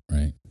want,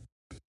 right?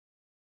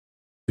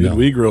 Dude, No.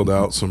 we grilled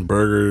out some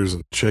burgers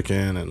and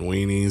chicken and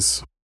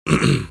weenies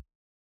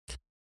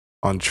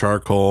on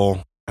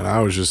charcoal, and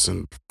I was just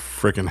in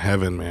freaking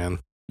heaven, man.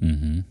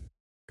 Mm-hmm.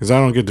 Because I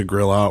don't get to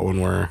grill out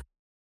when we're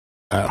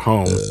at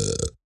home.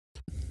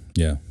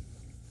 Yeah.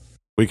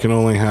 We can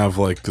only have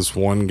like this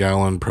 1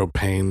 gallon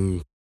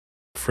propane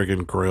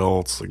freaking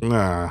grill. It's like,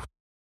 nah. I'd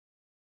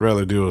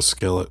rather do a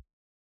skillet.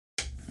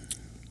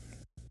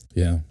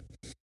 Yeah.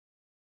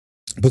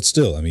 But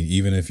still, I mean,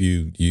 even if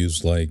you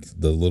use like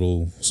the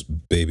little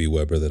baby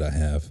Weber that I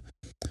have,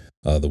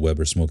 the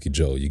Weber Smoky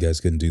Joe, you guys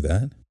couldn't do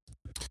that?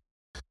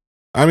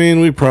 I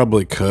mean, we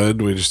probably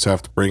could. We just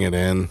have to bring it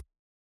in.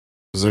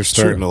 Because they're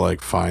starting Sure. to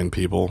like find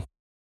people.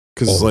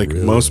 Because like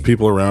really? most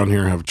people around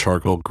here have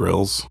charcoal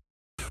grills.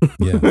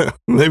 Yeah.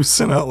 They've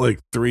sent out like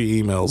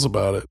 3 emails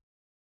about it.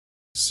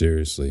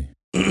 Seriously.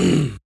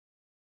 Which,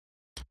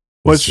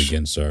 It's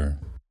against our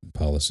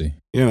policy.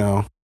 you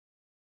know,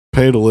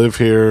 pay to live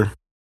here.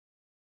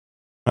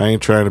 I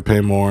ain't trying to pay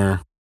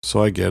more,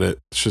 so I get it.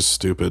 It's just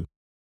stupid.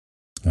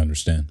 I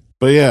understand.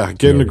 But yeah,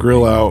 getting the You're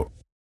grill being- out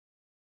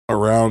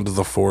around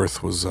the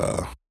 4th was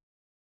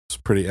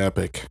pretty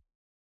epic.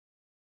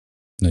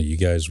 No, you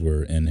guys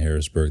were in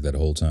Harrisburg that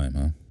whole time,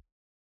 huh?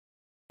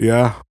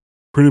 Yeah,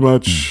 pretty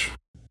much.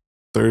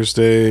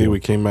 Thursday, Cool. we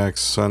came back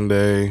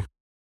Sunday.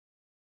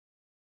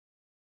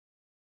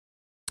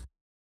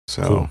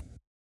 So, Cool.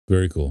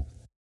 Very cool.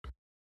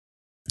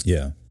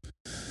 Yeah.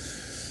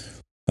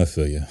 I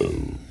feel you.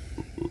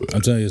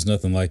 I'm telling you, it's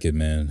nothing like it,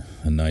 man.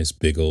 A nice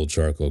big old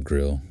charcoal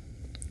grill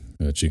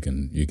that you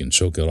can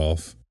choke it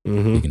off.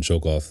 mhm. You can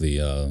choke off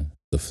the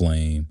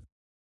flame.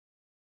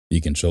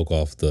 You can choke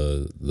off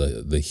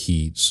the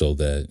heat so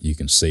that you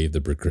can save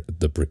the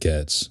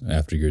briquettes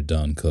after you're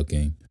done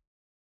cooking.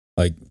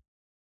 Like,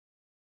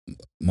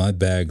 my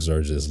bags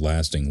are just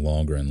lasting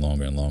longer and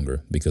longer and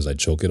longer because I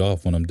choke it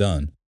off when I'm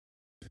done.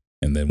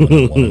 And then when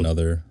I want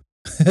another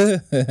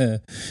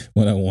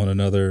when I want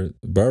another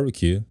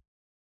barbecue,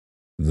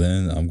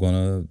 then I'm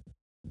gonna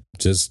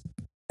just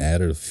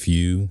add a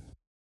few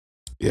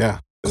Yeah.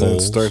 And then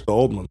Coals. start the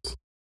old ones.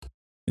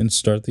 and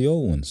start the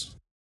old ones.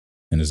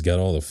 And it's got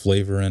all the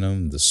flavor in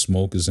them. The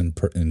smoke is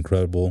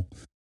incredible.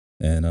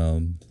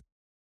 And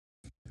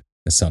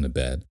that sounded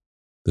bad.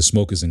 The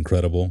smoke is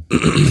incredible.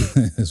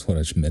 Is what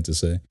I meant to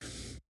say.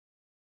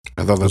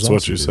 I thought that's was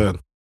what you awesome,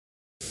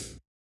 said.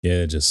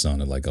 Yeah, it just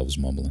sounded like I was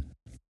mumbling.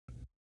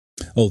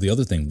 Oh, the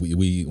other thing,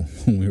 we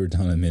when we were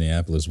down in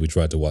Minneapolis, we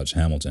tried to watch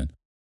Hamilton.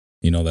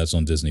 You know that's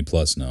on Disney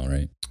Plus now,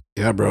 right?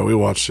 Yeah, bro, we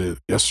watched it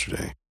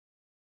yesterday.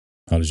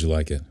 How did you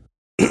like it?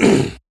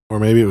 Or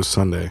maybe it was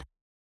Sunday.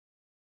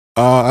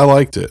 I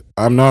liked it.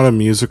 I'm not a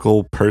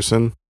musical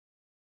person,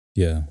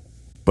 Yeah.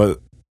 but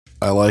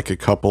I like a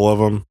couple of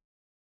them.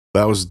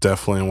 That was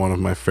definitely one of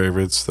my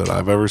favorites that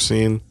I've ever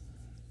seen.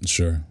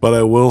 Sure. But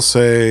I will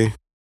say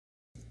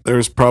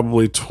there's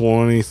probably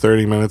 20,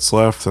 30 minutes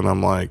left, and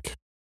I'm like,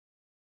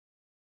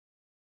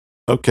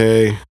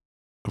 okay,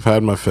 I've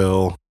had my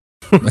fill.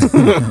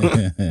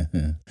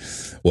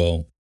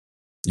 Well,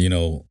 you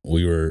know,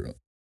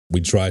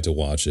 we tried to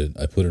watch it.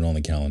 I put it on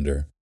the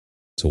calendar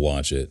to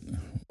watch it.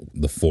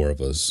 The 4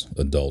 of us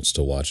adults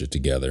to watch it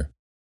together.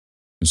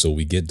 And so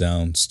we get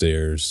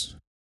downstairs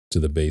to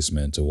the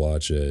basement to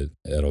watch it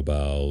at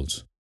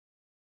about,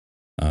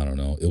 I don't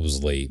know, it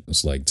was late. It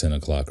was like 10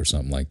 o'clock or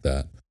something like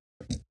that.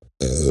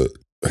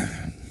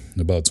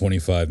 About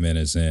 25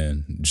 minutes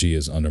in, G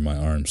is under my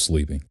arm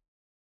sleeping.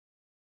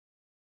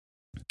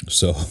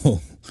 So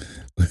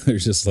we're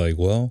just like,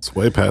 well, It's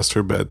way past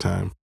her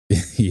bedtime.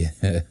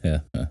 yeah,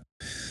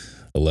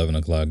 11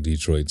 o'clock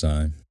Detroit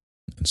time.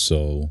 And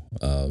so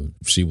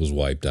she was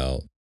wiped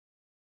out.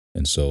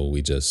 And so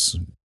we just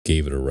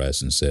gave it a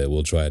rest and said,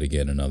 we'll try it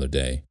again another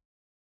day.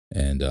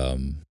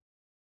 and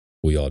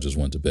we all just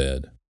went to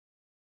bed.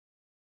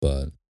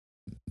 But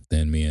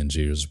then me and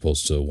G are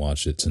supposed to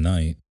watch it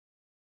tonight.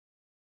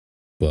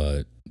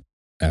 But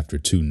after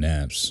 2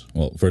 naps,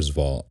 well, first of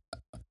all,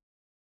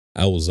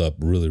 I was up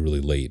really,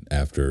 really late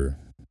after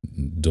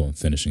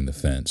finishing the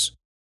fence.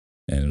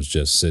 And it was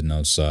just sitting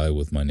outside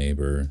with my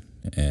neighbor,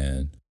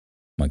 and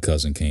my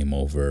cousin came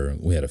over.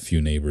 We had a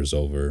few neighbors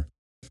over.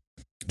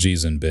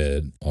 G's in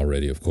bed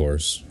already, of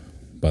course,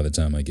 by the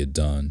time I get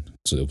done.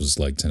 So it was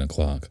like 10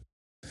 o'clock.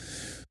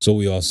 So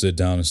we all sit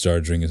down and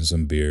start drinking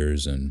some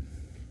beers and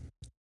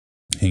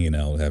hanging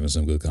out, having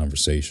some good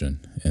conversation.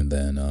 And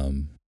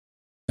then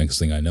next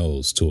thing I know, it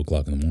was 2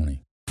 o'clock in the morning.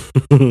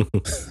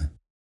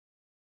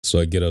 So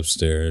I get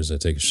upstairs, I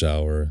take a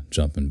shower,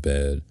 jump in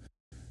bed,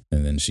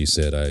 and then she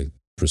said I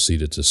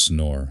proceeded to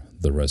snore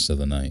the rest of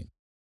the night.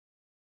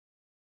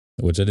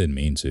 Which I didn't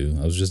mean to.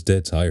 I was just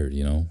dead tired,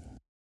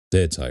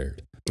 Dead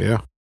tired.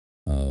 Yeah.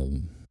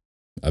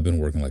 I've been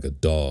working like a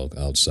dog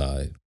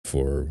outside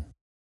for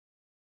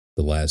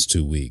the last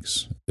 2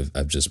 weeks.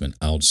 I've just been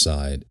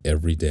outside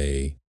every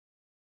day,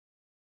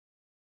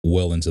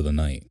 well into the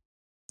night,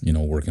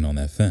 working on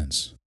that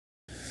fence.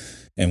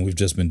 And we've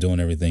just been doing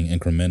everything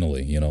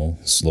incrementally,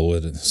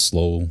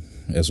 slow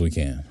as we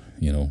can,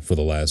 for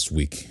the last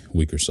week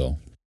or so.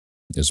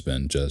 It's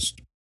been just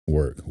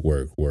work.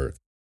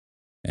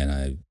 And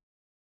I've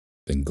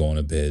been going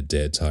to bed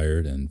dead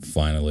tired. And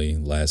finally,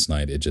 last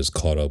night, it just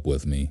caught up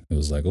with me. It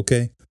was like,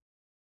 okay,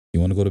 you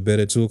want to go to bed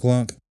at 2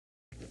 o'clock?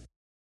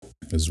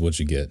 This is what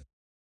you get.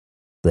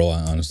 Bro, I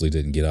honestly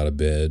didn't get out of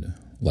bed,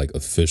 like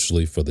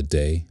officially for the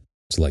day,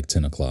 till like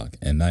 10 o'clock.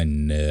 And I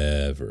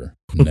never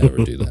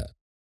do that.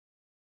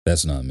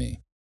 That's not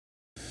me.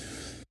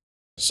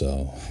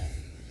 So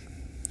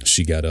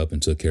she got up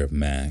and took care of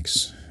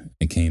Max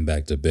and came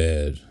back to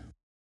bed.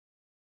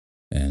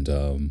 And,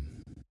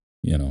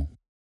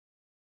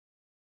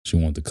 she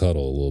wanted to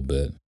cuddle a little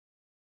bit.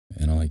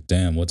 And I'm like,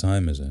 damn, what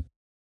time is it?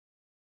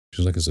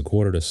 She was like, it's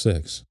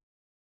 5:45.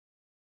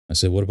 I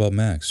said, what about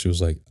Max? She was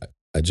like,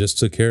 I just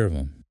took care of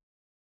him.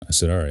 I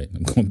said, all right,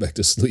 I'm going back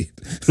to sleep.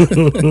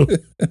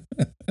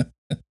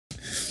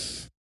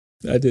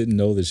 I didn't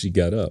know that she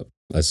got up.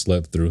 I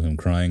slept through him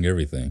crying,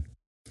 everything.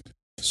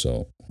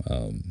 So,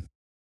 and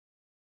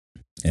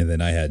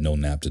then I had no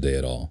nap today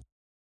at all.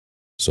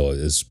 So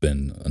it's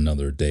been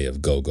another day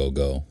of go.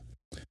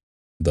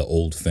 The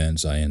old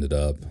fence, I ended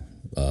up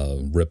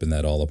ripping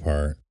that all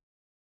apart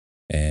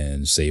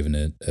and saving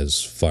it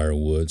as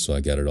firewood. So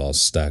I got it all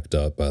stacked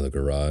up by the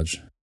garage.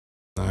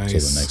 Nice. So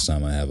the next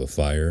time I have a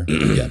fire,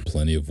 I got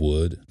plenty of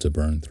wood to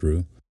burn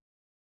through.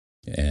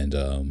 And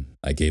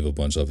I gave a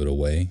bunch of it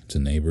away to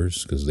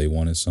neighbors because they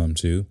wanted some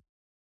too.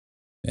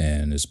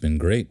 And it's been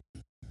great.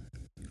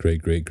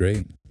 Great.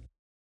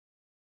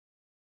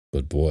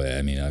 But boy,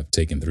 I mean, I've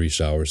taken 3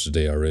 showers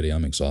today already.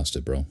 I'm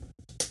exhausted, bro.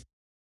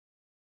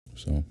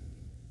 So.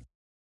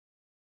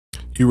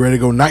 You ready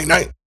to go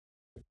night-night?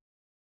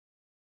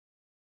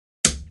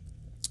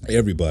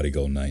 Everybody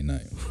go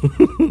night-night.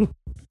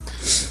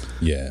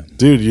 Yeah.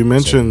 Dude, you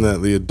mentioned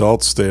that the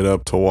adults stayed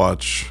up to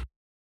watch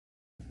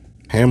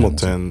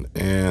Hamilton,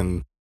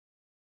 and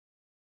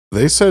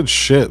they said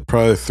shit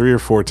probably 3 or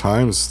 4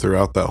 times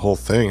throughout that whole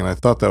thing, and I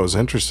thought that was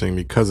interesting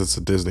because it's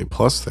a Disney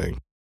Plus thing.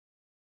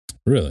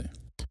 Really?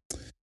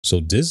 So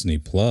Disney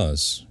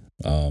Plus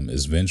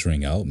is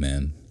venturing out,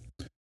 man.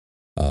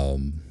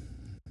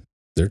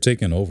 They're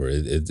taking over.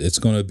 It's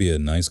going to be a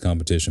nice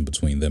competition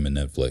between them and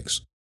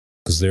Netflix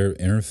because their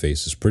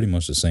interface is pretty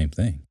much the same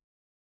thing.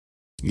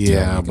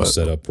 Yeah, you can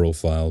set up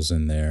profiles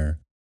in there,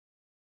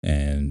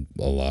 and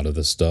a lot of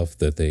the stuff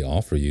that they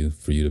offer you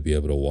for you to be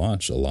able to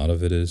watch, a lot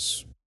of it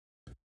is,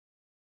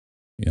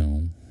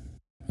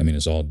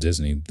 it's all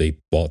Disney. They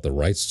bought the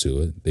rights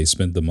to it. They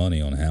spent the money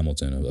on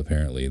Hamilton,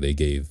 apparently. They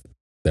gave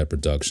that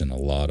production a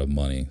lot of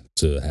money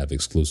to have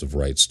exclusive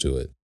rights to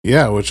it.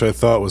 Yeah, which I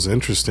thought was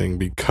interesting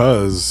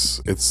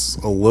because it's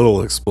a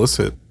little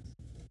explicit.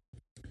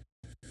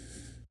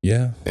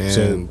 Yeah.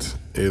 And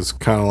it's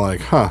kind of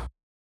like, huh.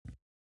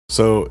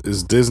 So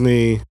is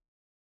Disney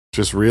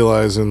just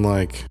realizing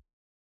like,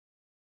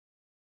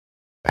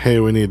 hey,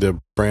 we need to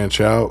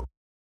branch out?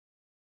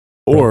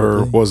 Or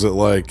Probably. was it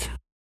like,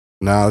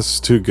 nah, this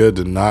is too good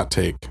to not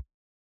take?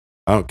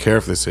 I don't care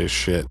if they say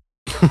shit.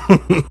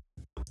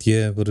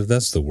 Yeah, but if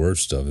that's the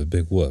worst of it,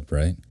 big whoop,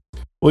 right?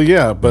 Well,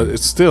 yeah, but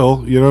it's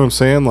still, you know what I'm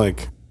saying?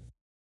 Like,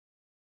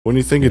 when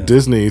you think of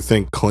Disney, you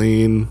think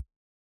clean,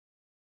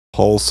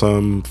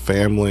 wholesome,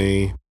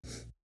 family.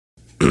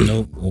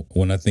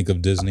 When I think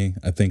of Disney,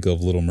 I think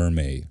of Little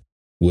Mermaid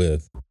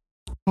with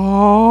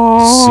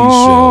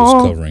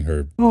seashells covering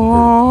her breasts.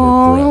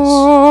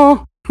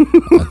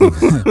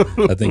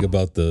 I think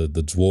about the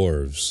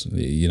dwarves.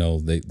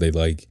 They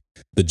like,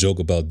 the joke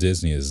about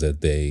Disney is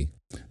that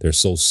they're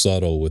so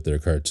subtle with their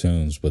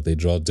cartoons, but they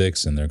draw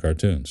dicks in their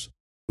cartoons.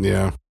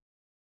 Yeah.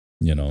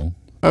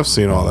 I've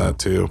seen all that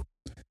too.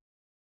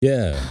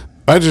 Yeah.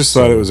 I just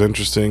thought it was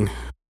interesting.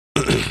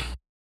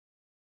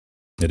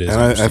 It is.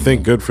 And I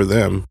think good for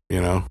them,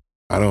 I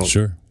don't.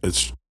 Sure.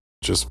 It's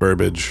just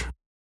verbiage.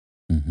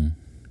 Mm-hmm.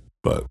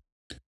 But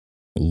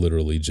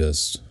literally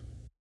just,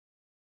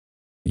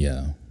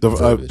 yeah.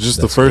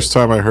 The first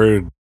time I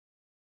heard,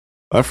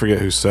 I forget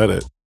who said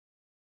it.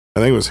 I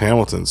think it was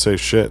Hamilton say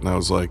shit, and I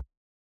was like,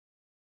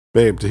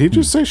 babe, did he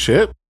just say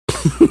shit?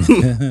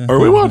 Are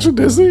we watching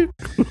Disney?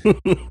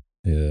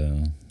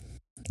 Yeah.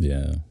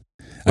 Yeah.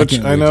 Which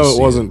I know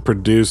it wasn't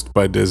produced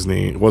by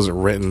Disney. It wasn't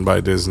written by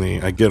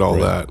Disney. I get all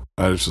that.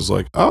 I was just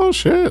like, oh,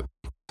 shit.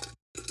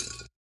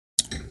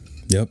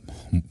 Yep.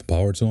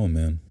 Power to him,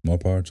 man. More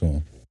power to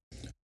him.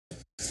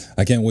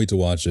 I can't wait to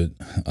watch it.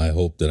 I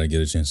hope that I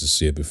get a chance to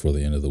see it before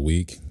the end of the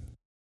week.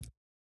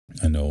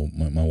 I know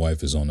my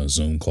wife is on a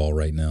Zoom call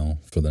right now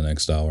for the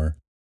next hour.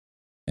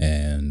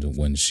 And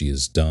when she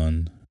is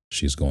done,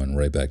 she's going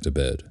right back to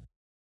bed.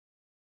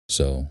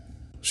 So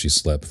she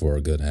slept for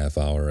a good half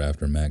hour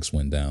after Max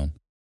went down.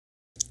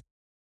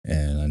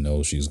 And I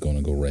know she's going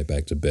to go right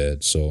back to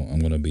bed. So I'm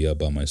going to be up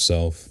by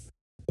myself,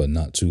 but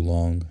not too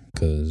long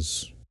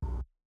because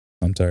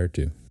I'm tired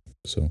too.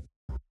 So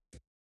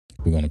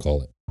we're going to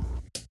call it.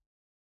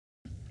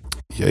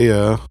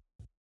 Yeah.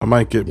 I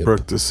might get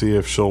Brooke to see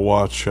if she'll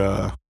watch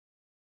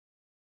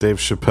Dave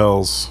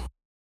Chappelle's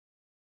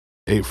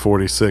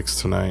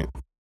 846 tonight.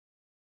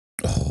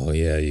 Oh,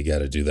 yeah, you got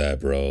to do that,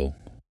 bro.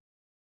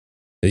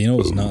 You know,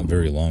 it's not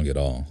very long at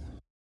all.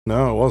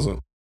 No, it wasn't.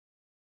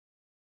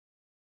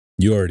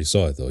 You already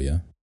saw it, though, yeah?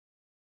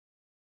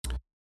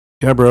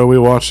 Yeah, bro, we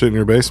watched it in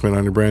your basement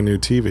on your brand new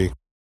TV.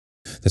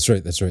 That's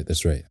right. I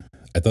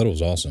thought it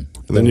was awesome.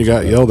 And then you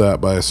got yelled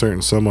at by a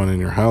certain someone in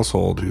your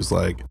household who's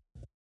like,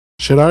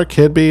 should our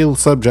kid be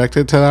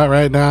subjected to that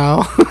right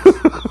now?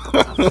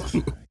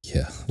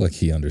 Yeah, like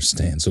he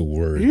understands a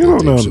word. You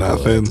don't know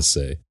nothing to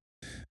say.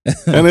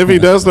 And if he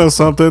does know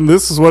something,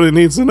 this is what he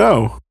needs to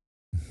know.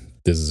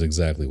 This is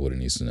exactly what he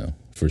needs to know,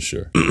 for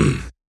sure.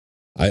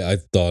 I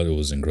thought it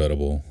was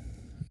incredible.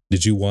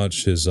 Did you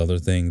watch his other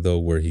thing, though,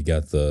 where he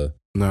got the...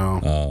 No.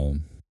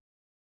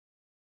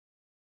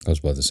 I was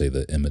about to say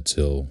the Emmett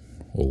Till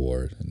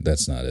Award.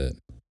 That's not it.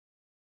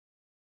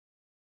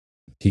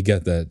 He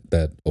got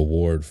that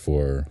award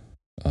for...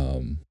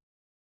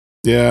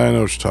 Yeah, I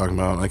know what you're talking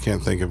about. I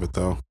can't think of it,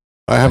 though.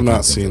 I have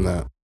not seen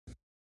that.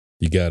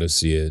 You got to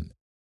see it.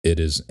 It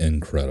is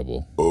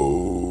incredible.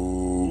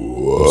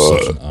 Oh.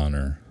 It's such an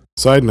honor.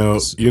 Side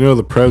note, you know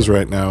the Prez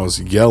right now is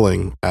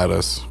yelling at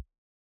us.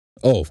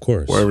 Oh, of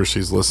course. Wherever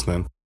she's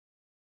listening.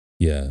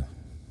 Yeah.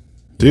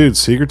 Dude,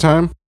 secret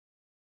time?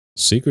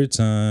 Secret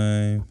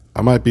time.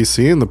 I might be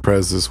seeing the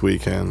Prez this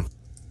weekend.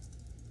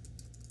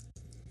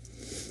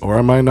 Or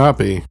I might not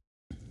be.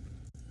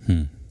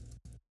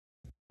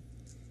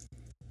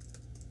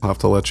 I'll have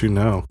to let you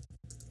know.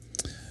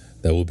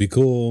 That will be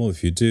cool.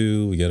 If you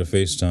do, we got a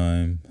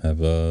FaceTime. Have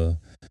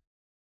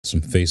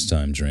some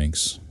FaceTime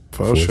drinks.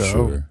 For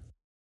sure.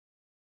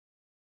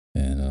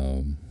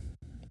 And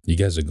you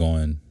guys are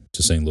going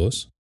to St.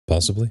 Louis,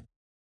 possibly?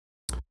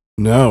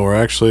 No, we're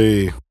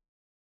actually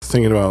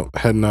thinking about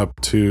heading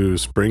up to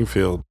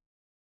Springfield.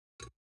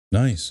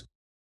 Nice.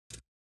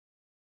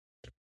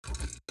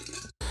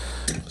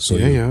 So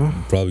yeah.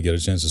 Probably get a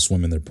chance to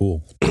swim in their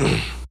pool.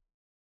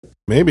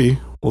 Maybe.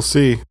 We'll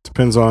see.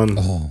 Depends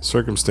on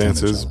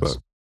circumstances, but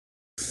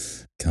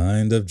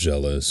kind of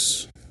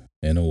jealous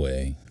in a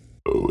way.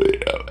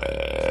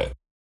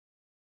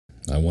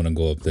 I want to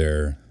go up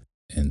there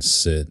and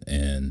sit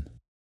in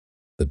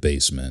the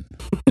basement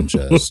and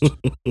just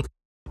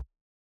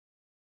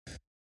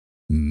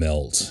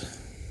melt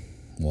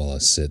while I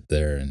sit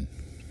there and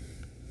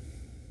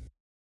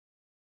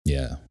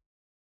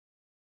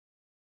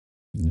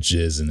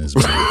jizz in his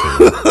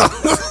blanket.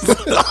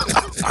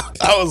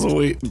 I was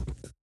waiting.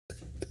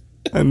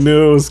 I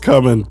knew it was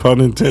coming,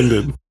 pun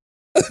intended.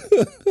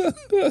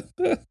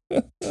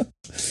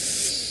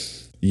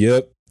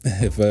 Yep.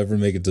 If I ever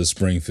make it to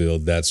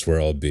Springfield, that's where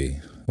I'll be.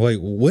 Like,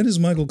 when is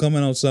Michael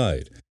coming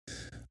outside?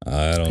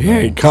 I don't know. He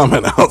ain't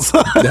coming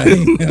outside.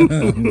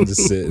 I'm going to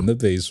sit in the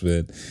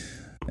basement,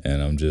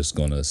 and I'm just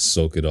going to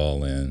soak it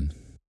all in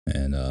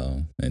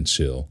and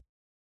chill.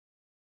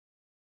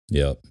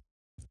 Yep.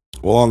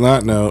 Well, on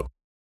that note,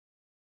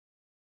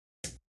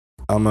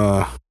 I'm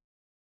gonna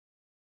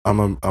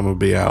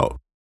be out.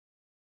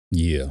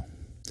 Yeah.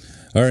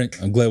 All right.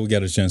 I'm glad we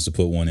got a chance to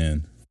put one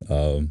in.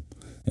 And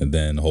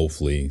then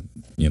hopefully,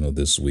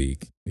 this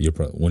week.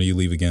 When do you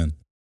leave again?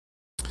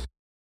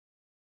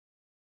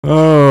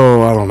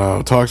 Oh, I don't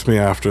know. Talk to me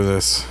after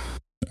this.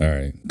 All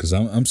right, because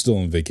I'm still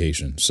on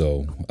vacation,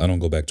 so I don't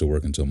go back to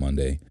work until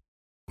Monday.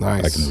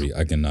 Nice.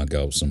 I can knock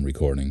out some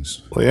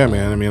recordings. Well, yeah,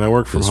 man. I mean, I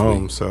work from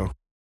home, so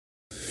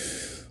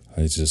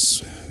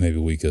maybe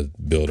we could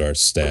build our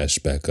stash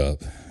back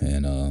up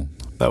and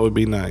that would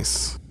be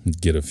nice.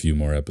 Get a few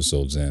more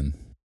episodes in.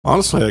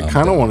 Honestly, I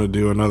kind of want to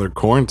do another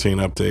quarantine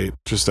update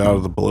just out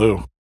of the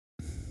blue.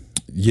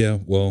 Yeah,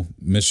 well,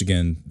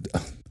 Michigan,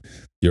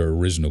 your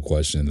original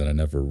question that I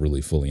never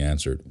really fully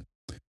answered.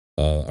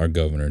 Our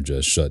governor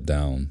just shut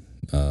down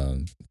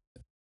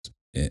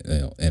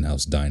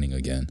in-house dining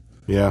again.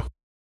 Yeah.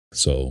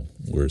 So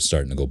we're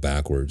starting to go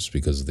backwards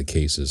because of the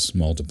cases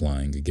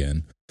multiplying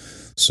again.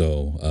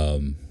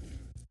 So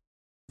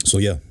So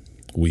yeah,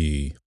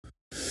 we're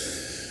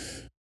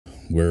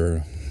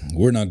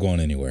not going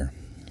anywhere.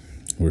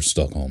 We're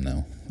stuck home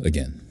now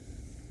again.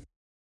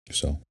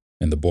 So,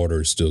 and the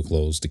border is still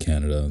closed to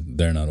Canada.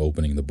 They're not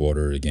opening the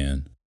border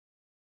again.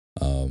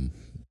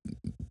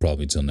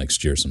 Probably till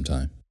next year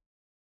sometime.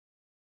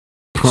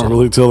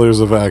 Probably till there's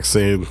a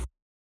vaccine.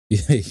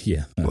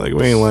 Yeah. Like,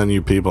 we ain't letting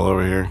you people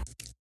over here.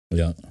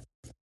 Yeah.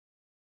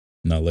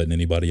 Not letting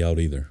anybody out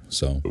either.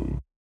 So,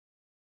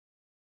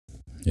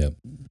 yep.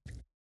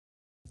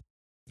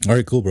 All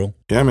right, cool, bro.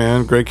 Yeah,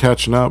 man. Great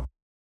catching up.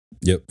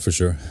 Yep, for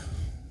sure.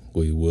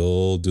 We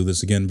will do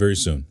this again very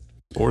soon.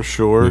 For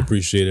sure. We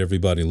appreciate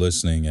everybody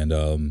listening,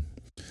 and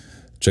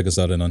check us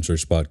out at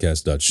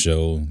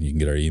unchurchedpodcast.show. You can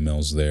get our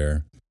emails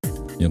there.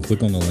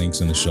 Click on the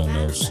links in the show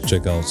notes.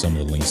 Check out some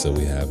of the links that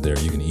we have there.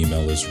 You can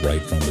email us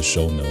right from the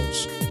show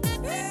notes,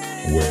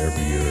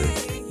 wherever you're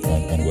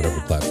on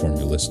whatever platform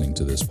you're listening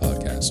to this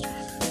podcast.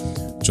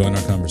 Join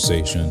our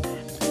conversation.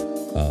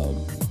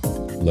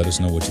 Let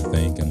us know what you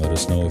think, and let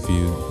us know if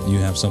you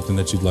have something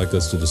that you'd like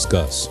us to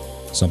discuss,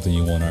 something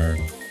you want our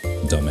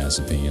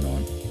dumbass opinion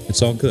on.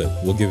 It's all good.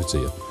 We'll give it to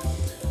you.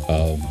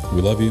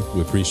 We love you.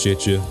 We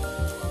appreciate you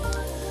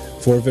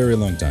for a very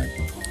long time.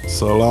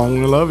 So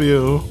long, we love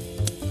you.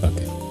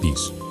 Okay.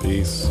 Peace.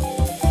 Peace.